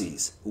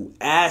Pharisees, who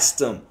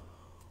asked him,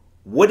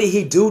 what did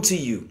he do to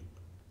you?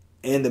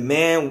 And the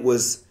man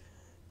was,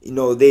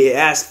 they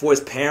asked for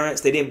his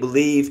parents. They didn't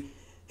believe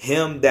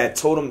him that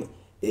told him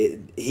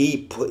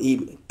he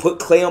put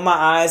clay on my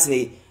eyes and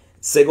he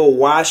said, go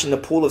wash in the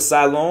pool of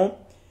Siloam.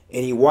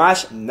 And he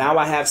washed. Now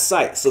I have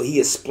sight. So he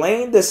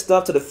explained this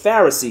stuff to the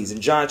Pharisees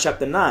in John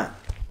chapter 9.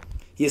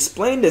 He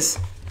explained this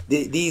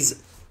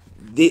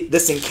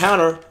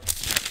encounter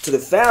to the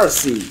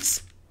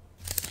Pharisees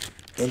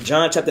in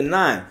John chapter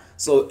 9.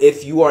 So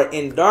if you are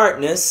in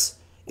darkness,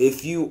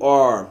 if you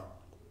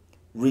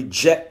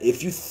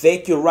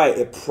think you're right,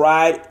 if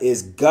pride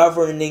is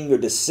governing your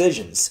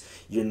decisions,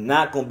 you're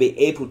not going to be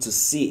able to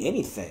see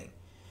anything.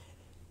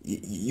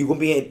 You're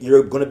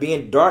going to be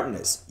in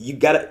darkness. You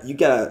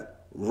gotta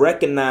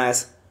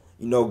recognize,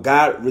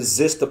 God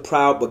resists the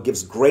proud but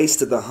gives grace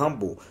to the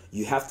humble.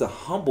 You have to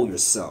humble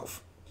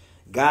yourself.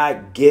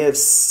 God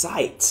gives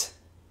sight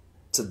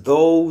to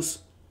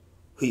those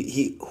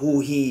who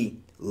he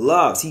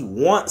loves. He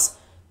wants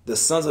the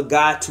sons of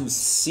God to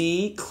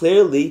see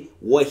clearly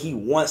what he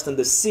wants them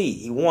to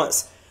see.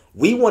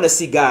 We want to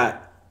see God.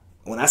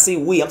 When I say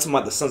we, I'm talking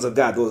about the sons of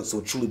God, those who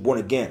are truly born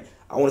again.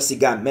 I want to see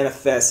God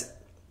manifest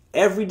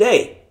every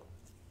day.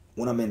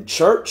 When I'm in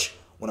church,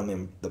 when I'm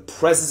in the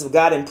presence of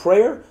God in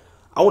prayer,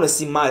 I want to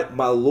see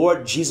my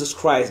Lord Jesus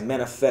Christ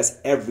manifest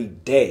every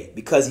day,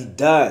 because he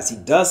does. He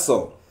does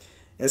so.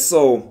 And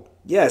so,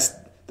 yes,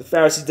 the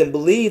Pharisees didn't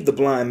believe the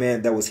blind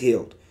man that was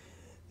healed.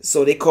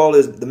 So they called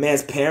the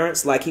man's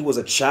parents like he was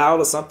a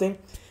child or something.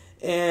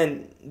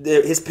 And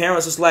his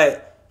parents was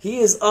like, he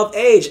is of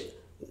age.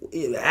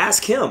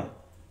 Ask him.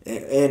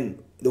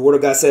 And the word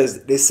of God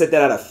says they said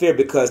that out of fear,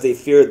 because they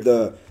feared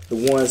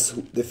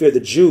they feared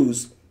the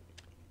Jews,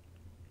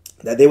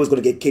 that they was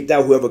going to get kicked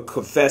out, whoever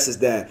confesses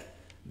that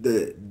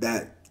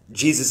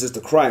Jesus is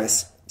the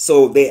Christ.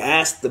 So they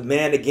asked the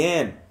man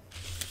again.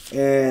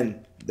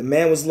 And the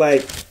man was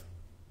like,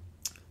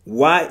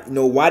 why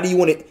do you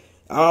want to,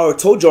 I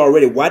told you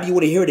already, why do you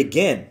want to hear it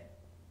again?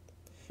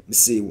 Let me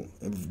see.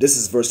 This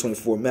is verse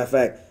 24. Matter of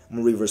fact, I'm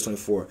going to read verse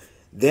 24.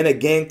 Then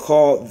again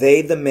called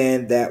they the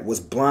man that was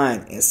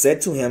blind and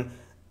said to him,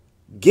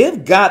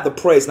 give God the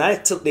praise. Now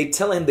they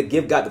tell him to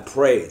give God the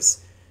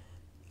praise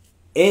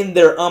in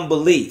their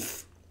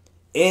unbelief,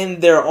 in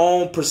their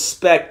own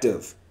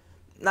perspective.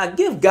 Now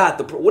give God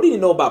the praise. What do you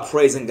know about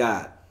praising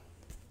God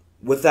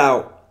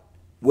without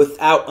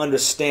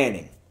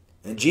understanding?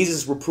 And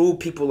Jesus reproved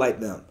people like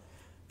them,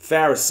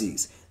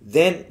 Pharisees.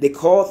 Then they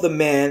called the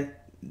man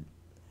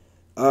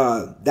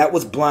that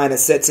was blind and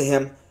said to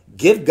him,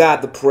 give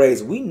God the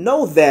praise. We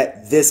know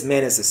that this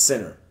man is a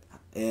sinner.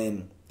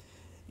 And,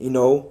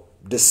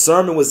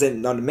 discernment was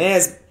in. Now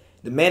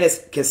the man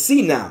can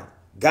see now.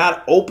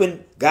 God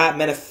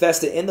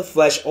manifested in the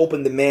flesh,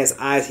 opened the man's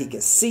eyes. He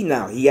can see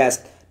now. He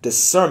has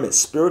discernment,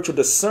 spiritual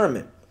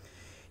discernment.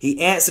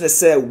 He answered and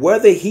said,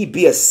 whether he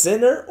be a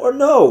sinner or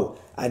no,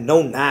 I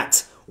know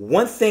not.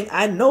 One thing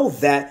I know,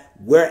 that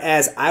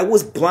whereas I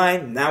was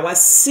blind, now I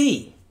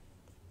see.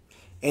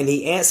 And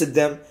he answered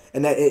them,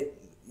 and that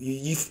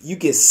you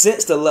can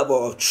sense the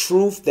level of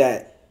truth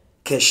that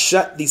can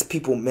shut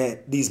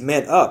these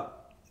men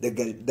up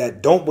that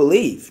don't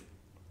believe.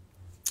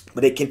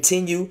 But they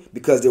continue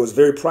because they was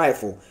very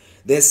prideful.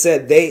 Then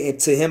said they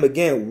to him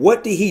again,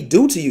 what did he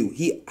do to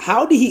you?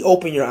 How did he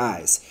open your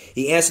eyes?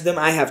 He answered them,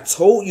 I have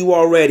told you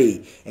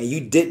already, and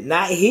you did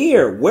not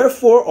hear.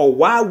 Wherefore, or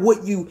why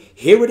would you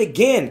hear it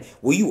again?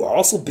 Will you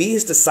also be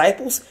his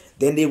disciples?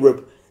 Then they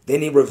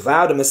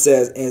reviled him and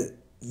says, and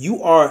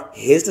you are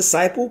his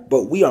disciple,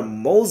 but we are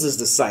Moses'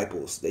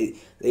 disciples.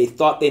 They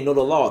thought they know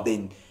the law.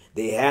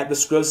 They had the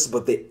scriptures,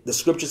 but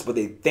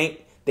they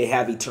think they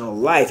have eternal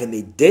life, and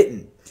they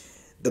didn't.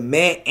 The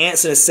man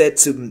answered and said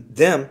to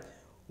them,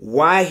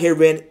 why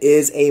herein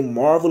is a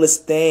marvelous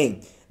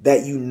thing,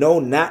 that you know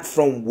not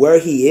from where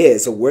he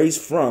is or where he's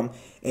from,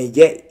 and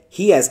yet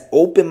he has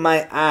opened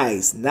my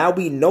eyes. Now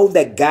we know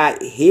that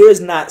God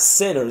hears not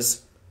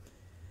sinners,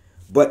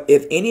 but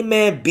if any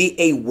man be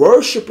a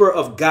worshiper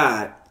of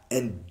God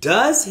and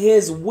does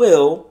his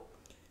will,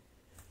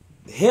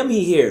 him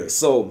he hears.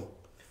 So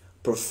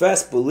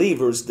professed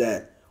believers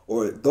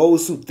or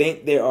those who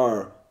think they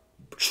are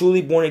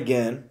truly born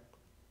again,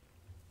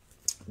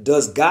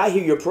 Does God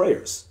hear your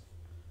prayers?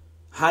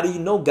 How do you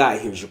know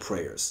God hears your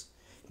prayers?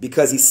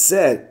 Because he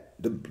said,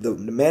 the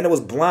man that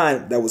was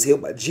blind, that was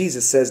healed by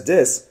Jesus, says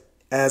this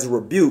as a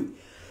rebuke.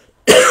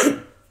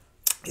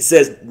 He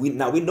says, we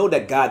know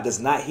that God does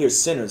not hear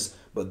sinners,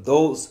 but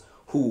those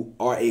who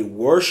are a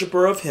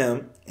worshiper of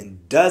him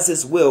and does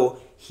his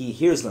will, he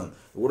hears them.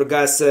 The word of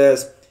God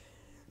says,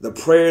 the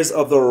prayers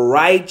of the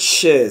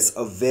righteous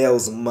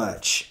avails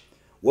much.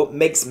 What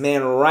makes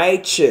man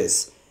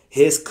righteous?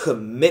 His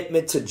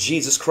commitment to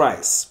Jesus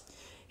Christ,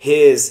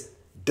 his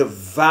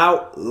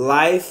devout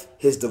life,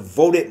 his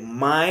devoted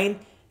mind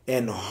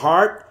and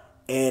heart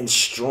and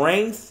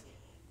strength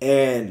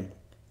and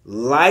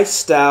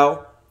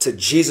lifestyle to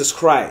Jesus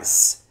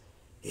Christ.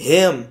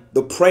 Him,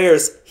 the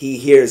prayers, he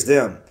hears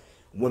them.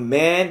 When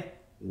man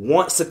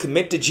wants to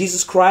commit to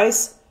Jesus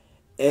Christ,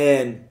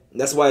 and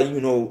that's why you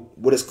know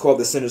what is called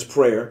the sinner's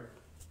prayer,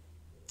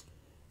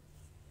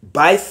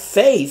 by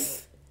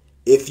faith,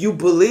 if you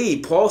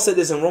believe, Paul said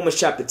this in Romans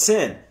chapter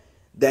 10,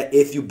 that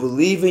if you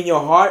believe in your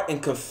heart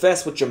and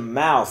confess with your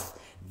mouth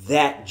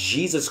that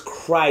Jesus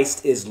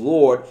Christ is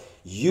Lord,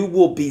 you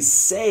will be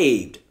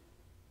saved.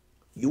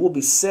 You will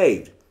be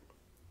saved.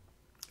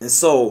 And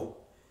so,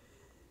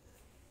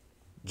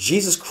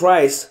 Jesus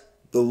Christ,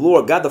 the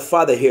Lord, God the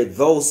Father, hear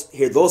those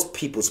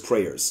people's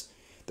prayers.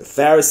 The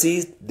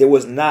Pharisees, they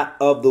was not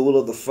of the will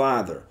of the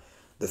Father.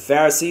 The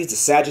Pharisees, the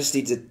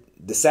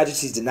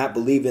Sadducees did not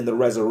believe in the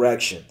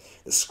resurrection.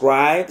 The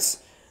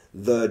scribes,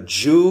 the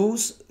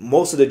Jews,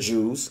 most of the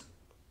Jews,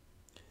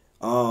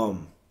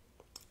 and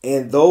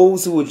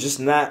those who were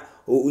just not,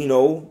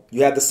 you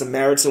have the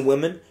Samaritan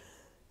women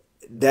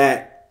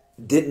that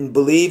didn't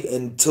believe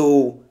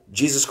until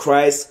Jesus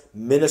Christ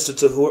ministered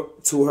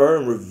to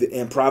her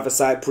and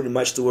prophesied pretty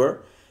much to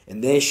her.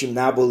 And then she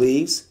now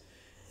believes.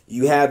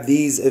 You have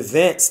these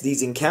events,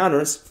 these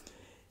encounters.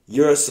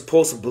 You're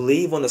supposed to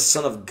believe on the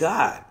Son of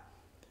God.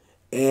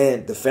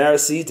 And the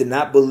Pharisees did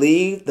not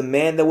believe the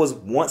man that was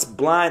once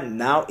blind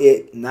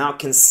now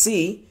can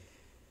see.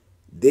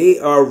 They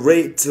are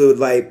ready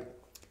to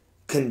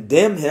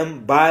condemn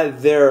him by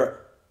their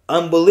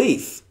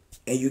unbelief.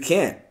 And you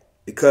can't.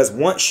 Because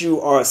once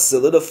you are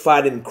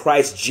solidified in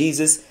Christ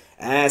Jesus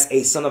as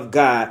a son of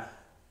God,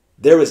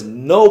 there is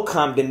no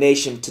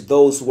condemnation to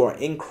those who are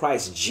in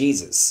Christ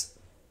Jesus.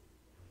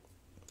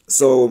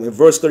 So in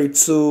verse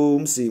 32, let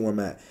me see where I'm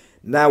at.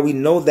 Now we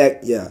know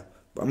that,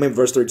 I'm in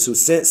verse 32.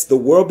 Since the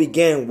world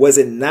began, was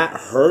it not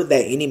heard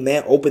that any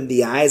man opened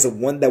the eyes of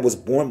one that was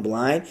born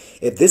blind?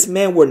 If this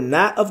man were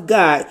not of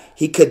God,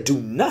 he could do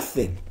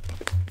nothing.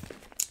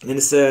 And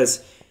it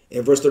says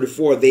in verse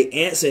 34, they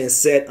answered and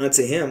said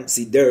unto him,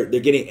 see, they're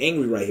getting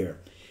angry right here.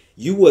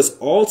 You was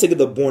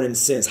altogether born in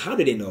sins. How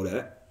did they know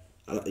that?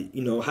 How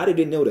did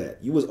they know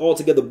that? You was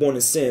altogether born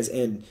in sins.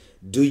 And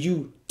do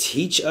you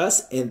teach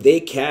us? And they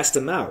cast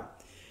him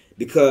out,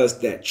 because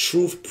that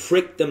truth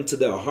pricked them to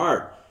their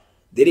heart.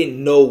 They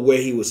didn't know where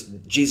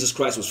Jesus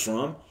Christ was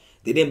from.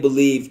 They didn't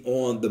believe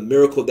on the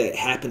miracle that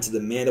happened to the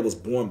man that was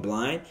born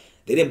blind.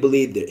 They didn't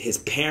believe that his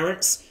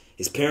parents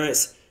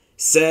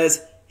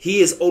says he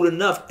is old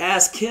enough,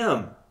 ask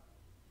him.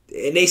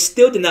 And they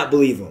still did not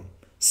believe him.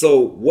 So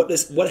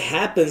what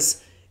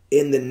happens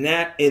in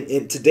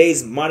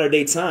today's modern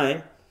day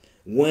time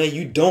when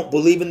you don't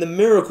believe in the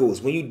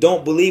miracles, when you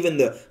don't believe in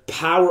the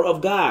power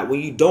of God, when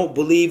you don't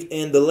believe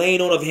in the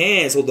laying on of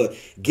hands or the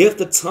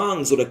gift of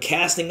tongues or the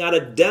casting out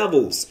of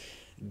devils?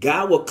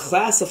 God will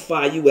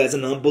classify you as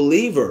an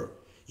unbeliever.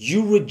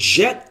 You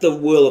reject the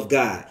will of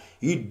God.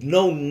 You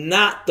know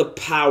not the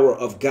power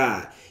of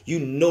God. You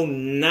know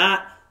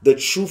not the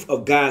truth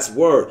of God's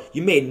word.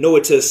 You may know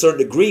it to a certain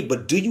degree,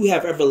 but do you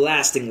have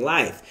everlasting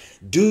life?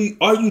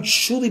 Are you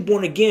truly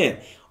born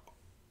again?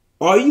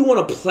 Are you on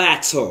a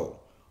plateau?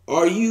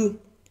 Are you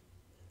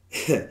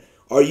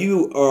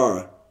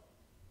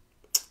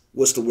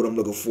what's the word I'm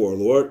looking for,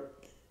 Lord?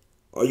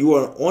 Are you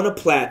on a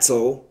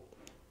plateau?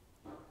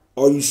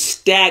 Are you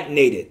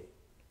stagnated?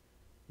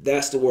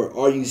 That's the word.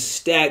 Are you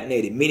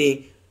stagnated?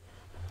 Meaning,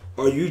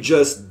 are you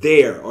just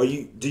there?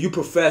 Do you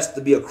profess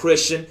to be a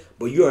Christian,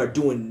 but you are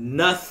doing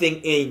nothing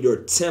in your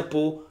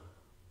temple,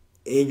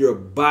 in your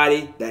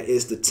body that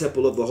is the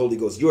temple of the Holy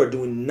Ghost? You are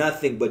doing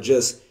nothing but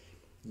just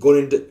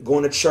going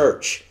to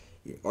church.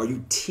 Are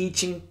you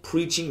teaching,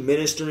 preaching,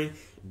 ministering,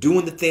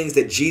 doing the things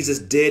that Jesus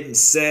did and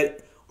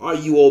said? Are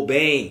you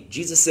obeying?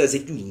 Jesus says,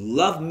 if you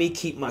love me,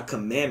 keep my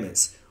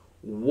commandments.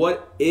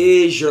 What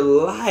is your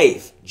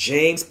life?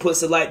 James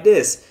puts it like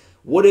this.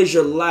 What is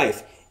your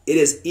life? It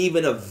is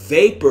even a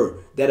vapor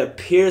that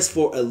appears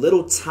for a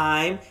little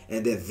time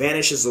and then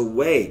vanishes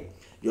away.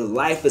 Your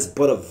life is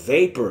but a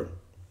vapor.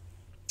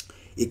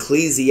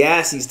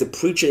 Ecclesiastes, the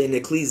preacher in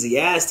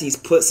Ecclesiastes,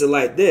 puts it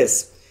like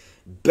this.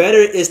 Better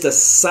is the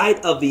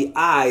sight of the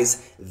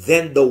eyes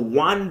than the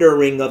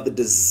wandering of the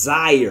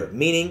desire.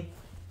 Meaning,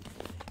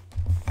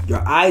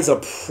 your eyes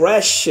are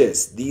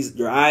precious.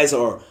 Your eyes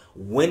are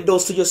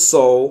windows to your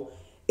soul.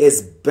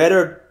 It's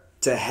better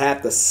to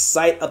have the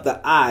sight of the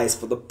eyes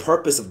for the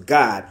purpose of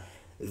God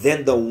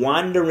than the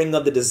wandering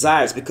of the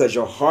desires, because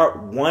your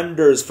heart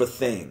wanders for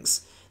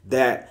things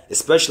that,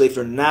 especially if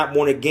you're not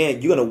born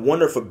again, you're going to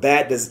wonder for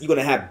you're going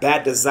to have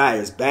bad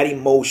desires, bad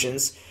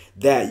emotions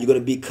that you're going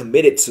to be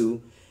committed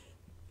to.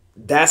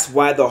 That's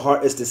why the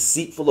heart is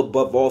deceitful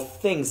above all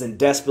things and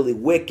desperately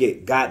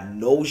wicked. God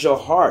knows your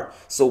heart.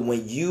 So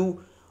when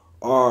you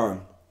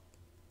are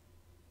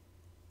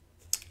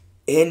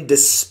in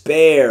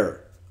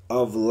despair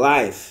of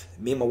life,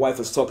 me and my wife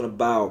was talking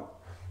about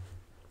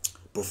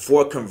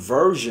before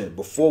conversion,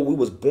 before we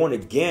was born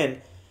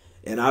again,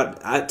 and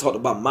I talked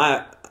about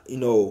my,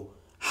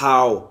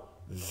 how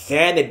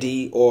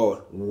vanity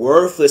or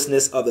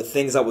worthlessness of the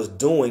things I was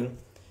doing,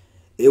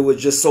 it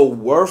was just so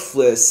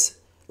worthless.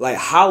 Like,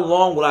 how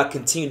long would I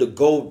continue to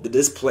go to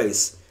this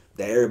place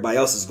that everybody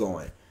else is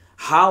going?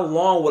 How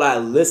long would I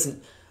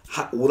listen?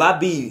 Will I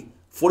be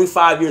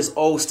 45 years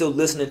old still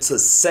listening to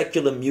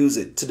secular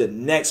music, to the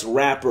next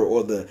rapper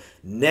or the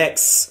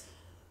next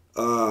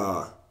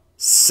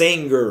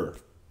singer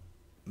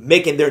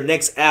making their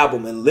next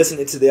album and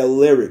listening to their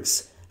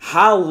lyrics?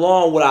 How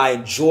long would I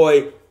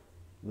enjoy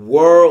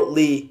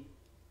worldly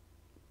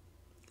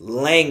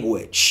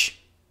language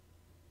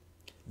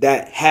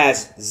that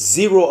has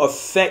zero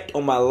effect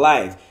on my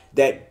life,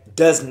 that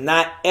does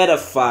not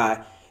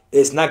edify?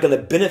 It's not going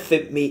to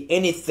benefit me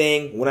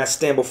anything when I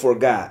stand before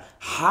God.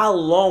 How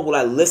long will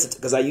I listen to?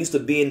 Because I used to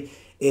be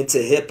into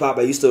hip hop.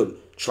 I used to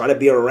try to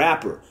be a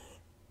rapper.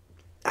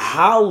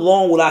 How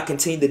long will I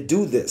continue to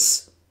do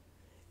this?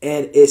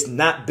 And it's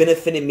not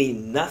benefiting me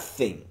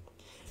nothing.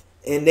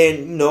 And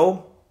then,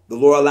 the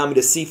Lord allowed me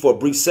to see for a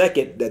brief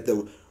second that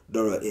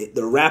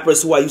the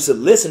rappers who I used to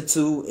listen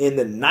to in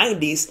the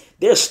 90s,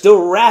 they're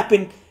still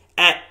rapping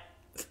at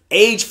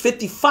age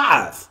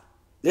 55.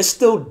 They're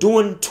still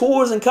doing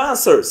tours and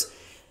concerts.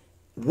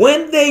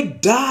 When they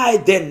die,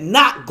 they're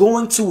not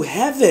going to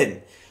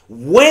heaven.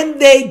 When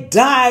they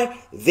die,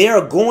 they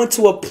are going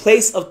to a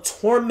place of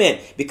torment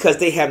because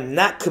they have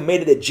not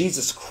committed to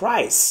Jesus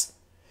Christ.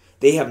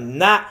 They have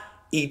not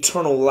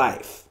eternal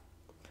life.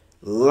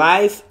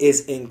 Life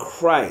is in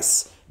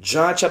Christ.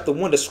 John chapter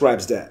 1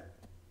 describes that.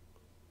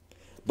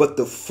 But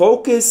the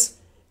focus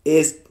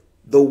is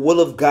the will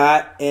of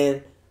God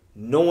and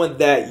knowing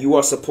that you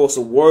are supposed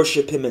to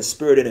worship him in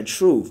spirit and in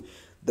truth.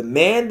 The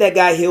man that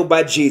got healed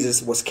by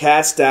Jesus was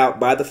cast out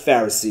by the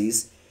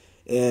Pharisees.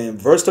 In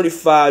verse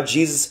 35,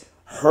 Jesus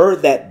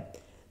heard that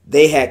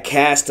they had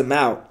cast him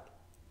out.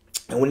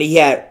 And when he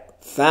had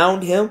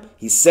found him,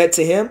 he said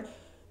to him,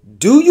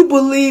 "Do you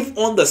believe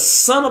on the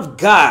Son of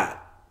God?"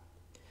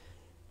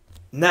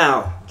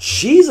 Now,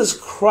 Jesus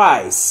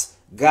Christ,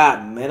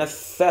 God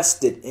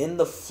manifested in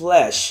the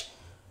flesh,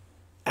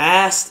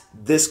 asked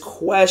this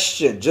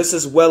question just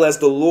as well as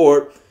the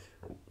Lord.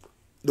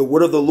 The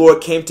word of the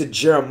Lord came to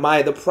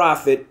Jeremiah the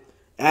prophet,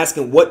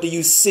 asking, "What do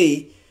you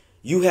see?"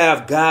 You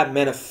have God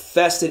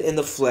manifested in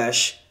the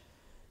flesh.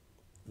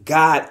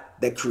 God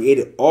that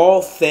created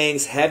all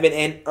things, heaven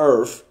and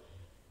earth,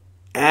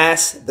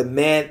 asked the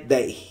man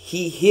that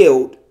he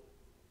healed,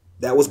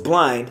 that was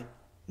blind,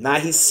 now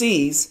he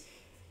sees.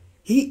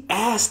 He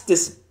asked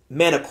this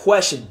man a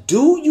question.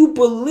 Do you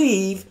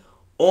believe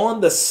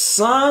on the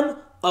Son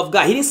of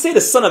God? He didn't say the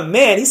Son of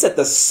Man. He said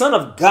the Son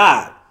of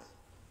God.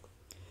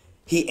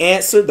 He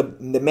answered,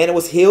 the man that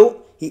was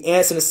healed, he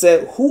answered and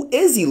said, "Who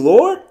is he,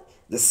 Lord?"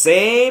 The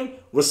same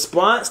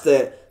response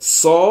that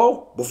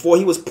Saul, before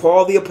he was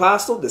Paul the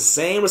apostle, the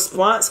same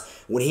response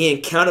when he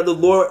encountered the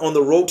Lord on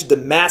the road to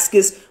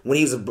Damascus, when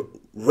he was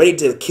ready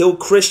to kill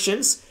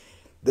Christians.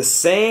 The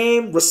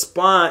same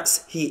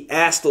response he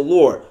asked the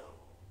Lord.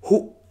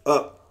 Who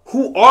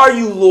are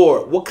you,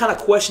 Lord? What kind of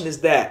question is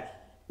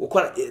that? What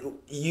kind of,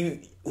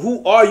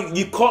 who are you?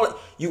 You call it,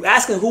 you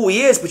asking who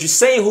he is, but you're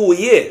saying who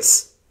he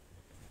is.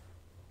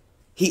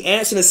 He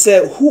answered and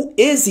said, "Who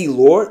is he,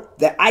 Lord,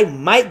 that I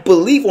might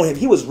believe on him?"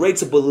 He was ready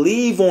to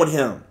believe on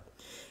him.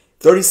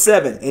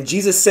 37, and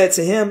Jesus said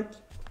to him,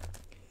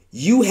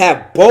 "You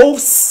have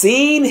both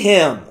seen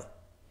him,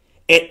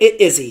 and it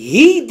is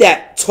he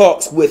that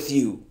talks with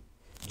you."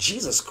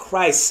 Jesus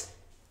Christ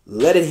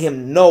letting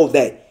him know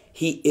that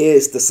he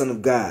is the Son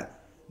of God.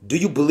 Do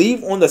you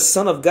believe on the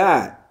Son of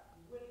God?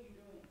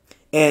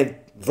 And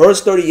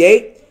verse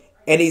 38,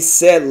 and he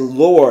said,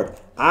 "Lord,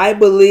 I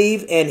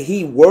believe," and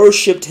he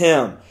worshiped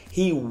him.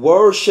 He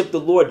worshiped the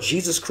Lord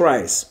Jesus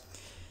Christ.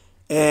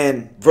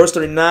 And verse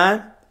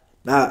 39,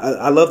 now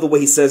I love the way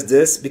he says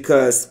this,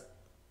 because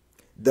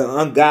the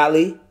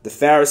ungodly, the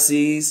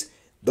Pharisees,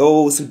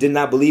 those who did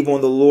not believe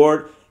on the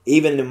Lord,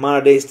 even in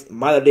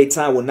modern day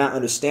time, will not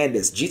understand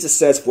this. Jesus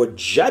says, "For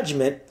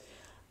judgment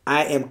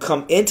I am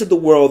come into the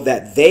world,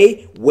 that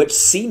they which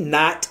see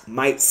not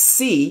might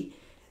see,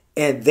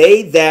 and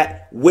they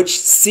that which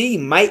see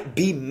might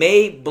be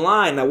made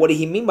blind." Now, what did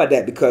he mean by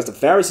that? Because the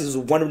Pharisees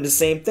were wondering the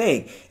same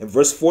thing. In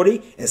verse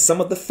 40, and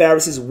some of the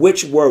Pharisees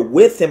which were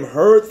with him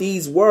heard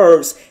these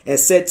words and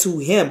said to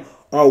him,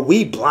 "Are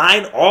we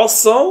blind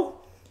also?"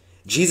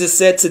 Jesus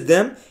said to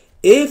them,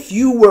 If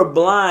you were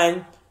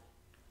blind,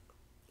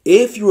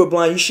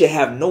 you should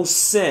have no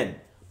sin.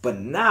 But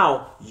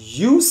now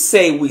you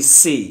say we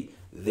see.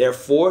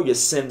 Therefore, your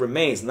sin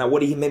remains. Now,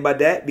 what do he mean by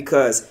that?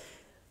 Because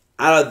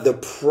out of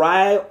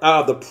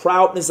the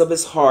proudness of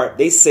his heart,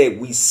 they said,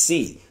 we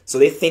see. So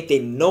they think they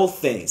know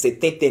things. They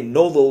think they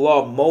know the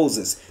law of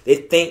Moses. They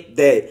think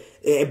that,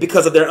 and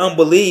because of their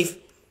unbelief,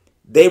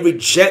 they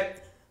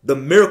reject the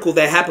miracle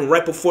that happened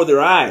right before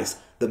their eyes.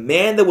 The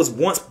man that was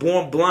once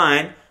born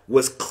blind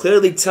was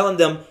clearly telling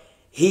them,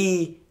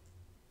 he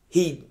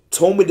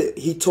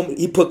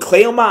put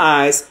clay on my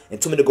eyes and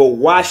told me to go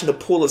wash in the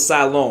pool of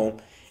Siloam,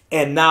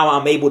 and now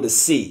I'm able to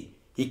see.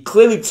 He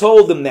clearly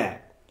told them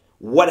that.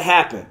 What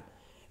happened?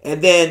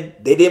 And then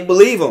they didn't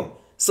believe him.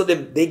 So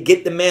then they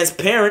get the man's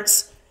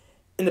parents,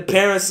 and the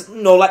parents,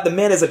 like the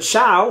man is a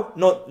child.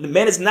 No, the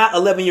man is not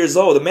 11 years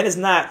old. The man is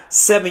not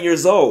 7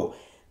 years old.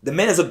 The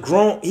man is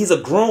he's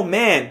a grown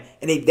man,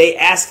 and they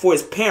ask for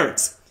his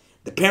parents.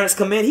 The parents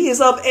come in, he is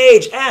of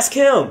age, ask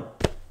him.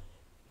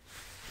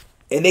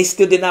 And they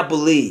still did not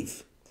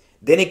believe.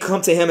 Then they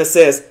come to him and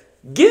says,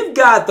 give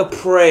God the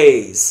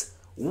praise.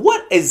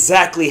 What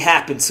exactly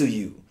happened to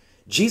you?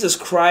 Jesus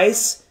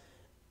Christ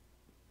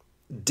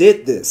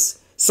did this.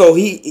 So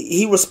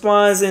he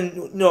responds,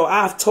 and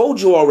I've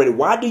told you already.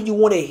 Why do you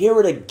want to hear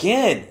it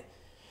again?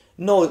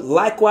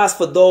 Likewise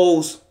for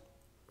those,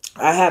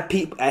 I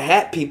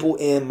had people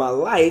in my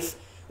life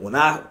when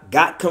I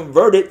got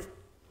converted.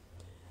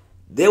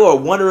 They were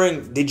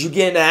wondering, did you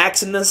get in an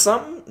accident or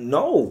something?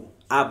 No.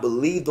 I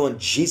believed on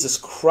Jesus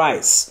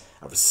Christ.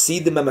 I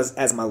received him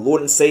as my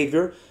Lord and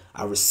Savior.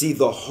 I received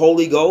the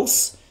Holy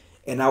Ghost,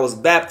 and I was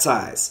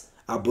baptized.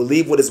 I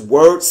believe what his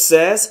word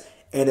says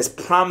and his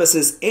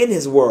promises in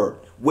his word,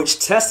 which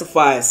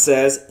testifies,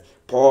 says,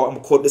 Paul, I'm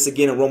going to quote this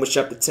again in Romans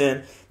chapter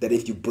 10, that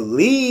if you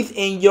believe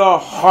in your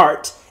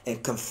heart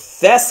and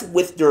confess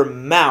with your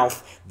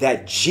mouth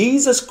that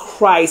Jesus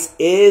Christ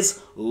is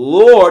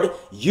Lord,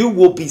 you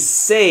will be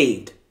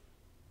saved.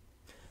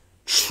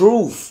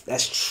 Truth.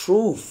 That's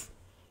truth.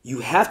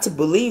 You have to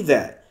believe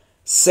that.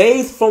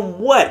 Saved from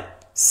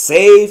what?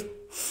 Saved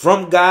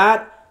from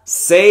God.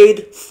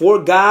 Saved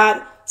for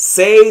God.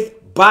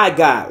 Saved by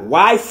God.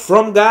 Why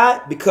from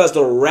God? Because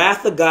the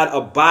wrath of God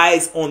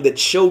abides on the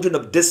children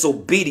of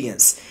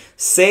disobedience.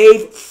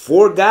 Saved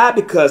for God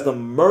because the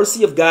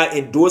mercy of God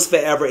endures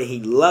forever and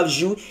he loves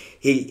you.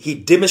 He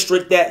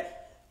demonstrated that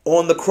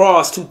on the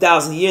cross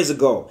 2,000 years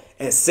ago.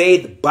 And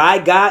saved by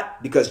God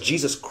because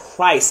Jesus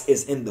Christ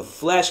is in the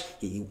flesh.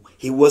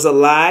 He was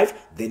alive,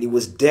 then he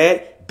was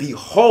dead.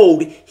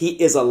 Behold, he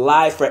is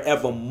alive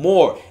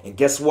forevermore. And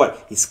guess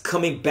what? He's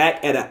coming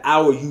back at an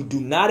hour you do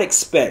not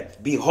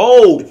expect.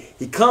 Behold,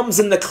 he comes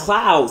in the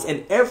clouds,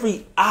 and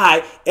every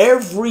eye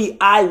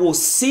will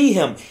see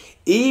him,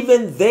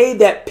 even they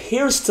that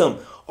pierced him.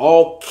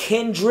 All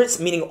kindreds,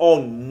 meaning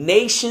all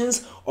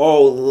nations,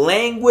 all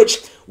language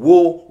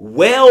will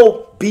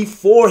wail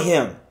before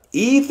him.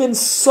 Even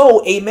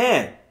so,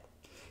 amen.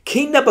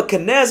 King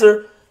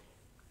Nebuchadnezzar,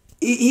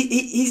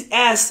 he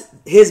asked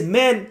his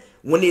men,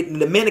 when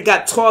the men that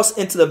got tossed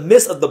into the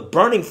midst of the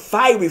burning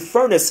fiery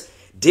furnace,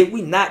 did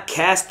we not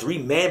cast 3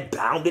 men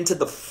bound into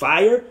the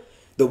fire?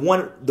 The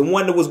one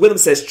that was with him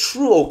says,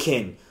 true, O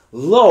king.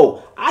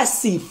 Lo, I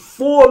see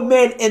 4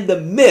 men in the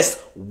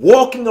midst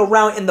walking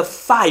around in the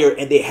fire,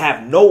 and they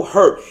have no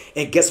hurt.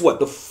 And guess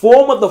what? The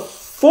form of the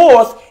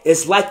 4th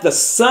is like the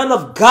Son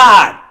of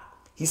God.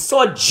 He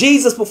saw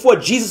Jesus before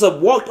Jesus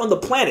had walked on the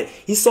planet.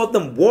 He saw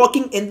them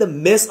walking in the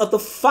midst of the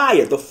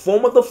fire. The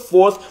form of the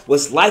 4th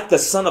was like the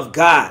Son of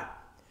God.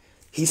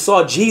 He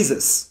saw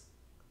Jesus.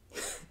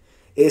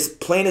 It's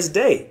plain as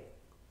day.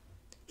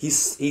 He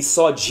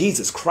saw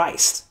Jesus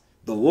Christ,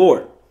 the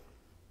Lord.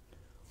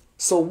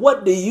 So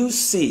what do you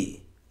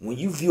see when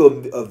you view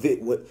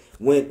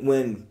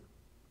when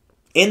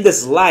in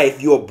this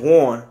life you are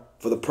born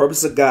for the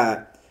purpose of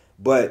God,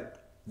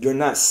 but you're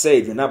not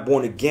saved, you're not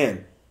born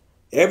again?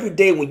 Every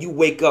day when you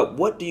wake up,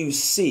 what do you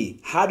see?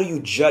 How do you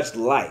judge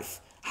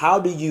life? How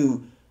do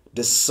you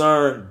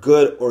discern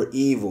good or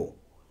evil?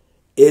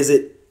 Is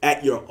it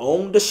at your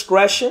own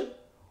discretion,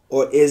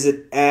 or is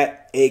it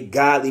at a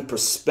godly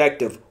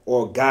perspective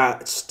or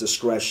God's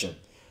discretion?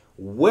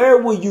 Where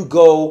will you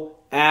go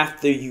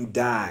after you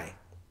die?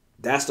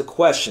 That's the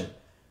question.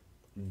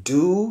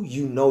 Do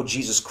you know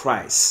Jesus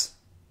Christ?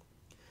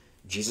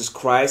 Jesus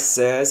Christ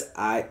says,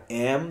 I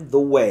am the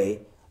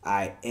way,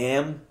 I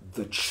am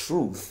the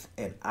truth,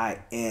 and I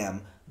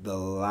am the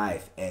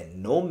life,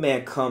 and no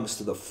man comes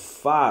to the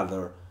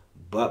Father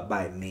but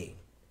by me.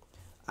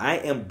 I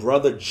am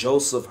Brother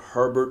Joseph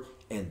Herbert,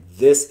 and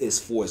this is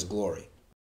for his glory.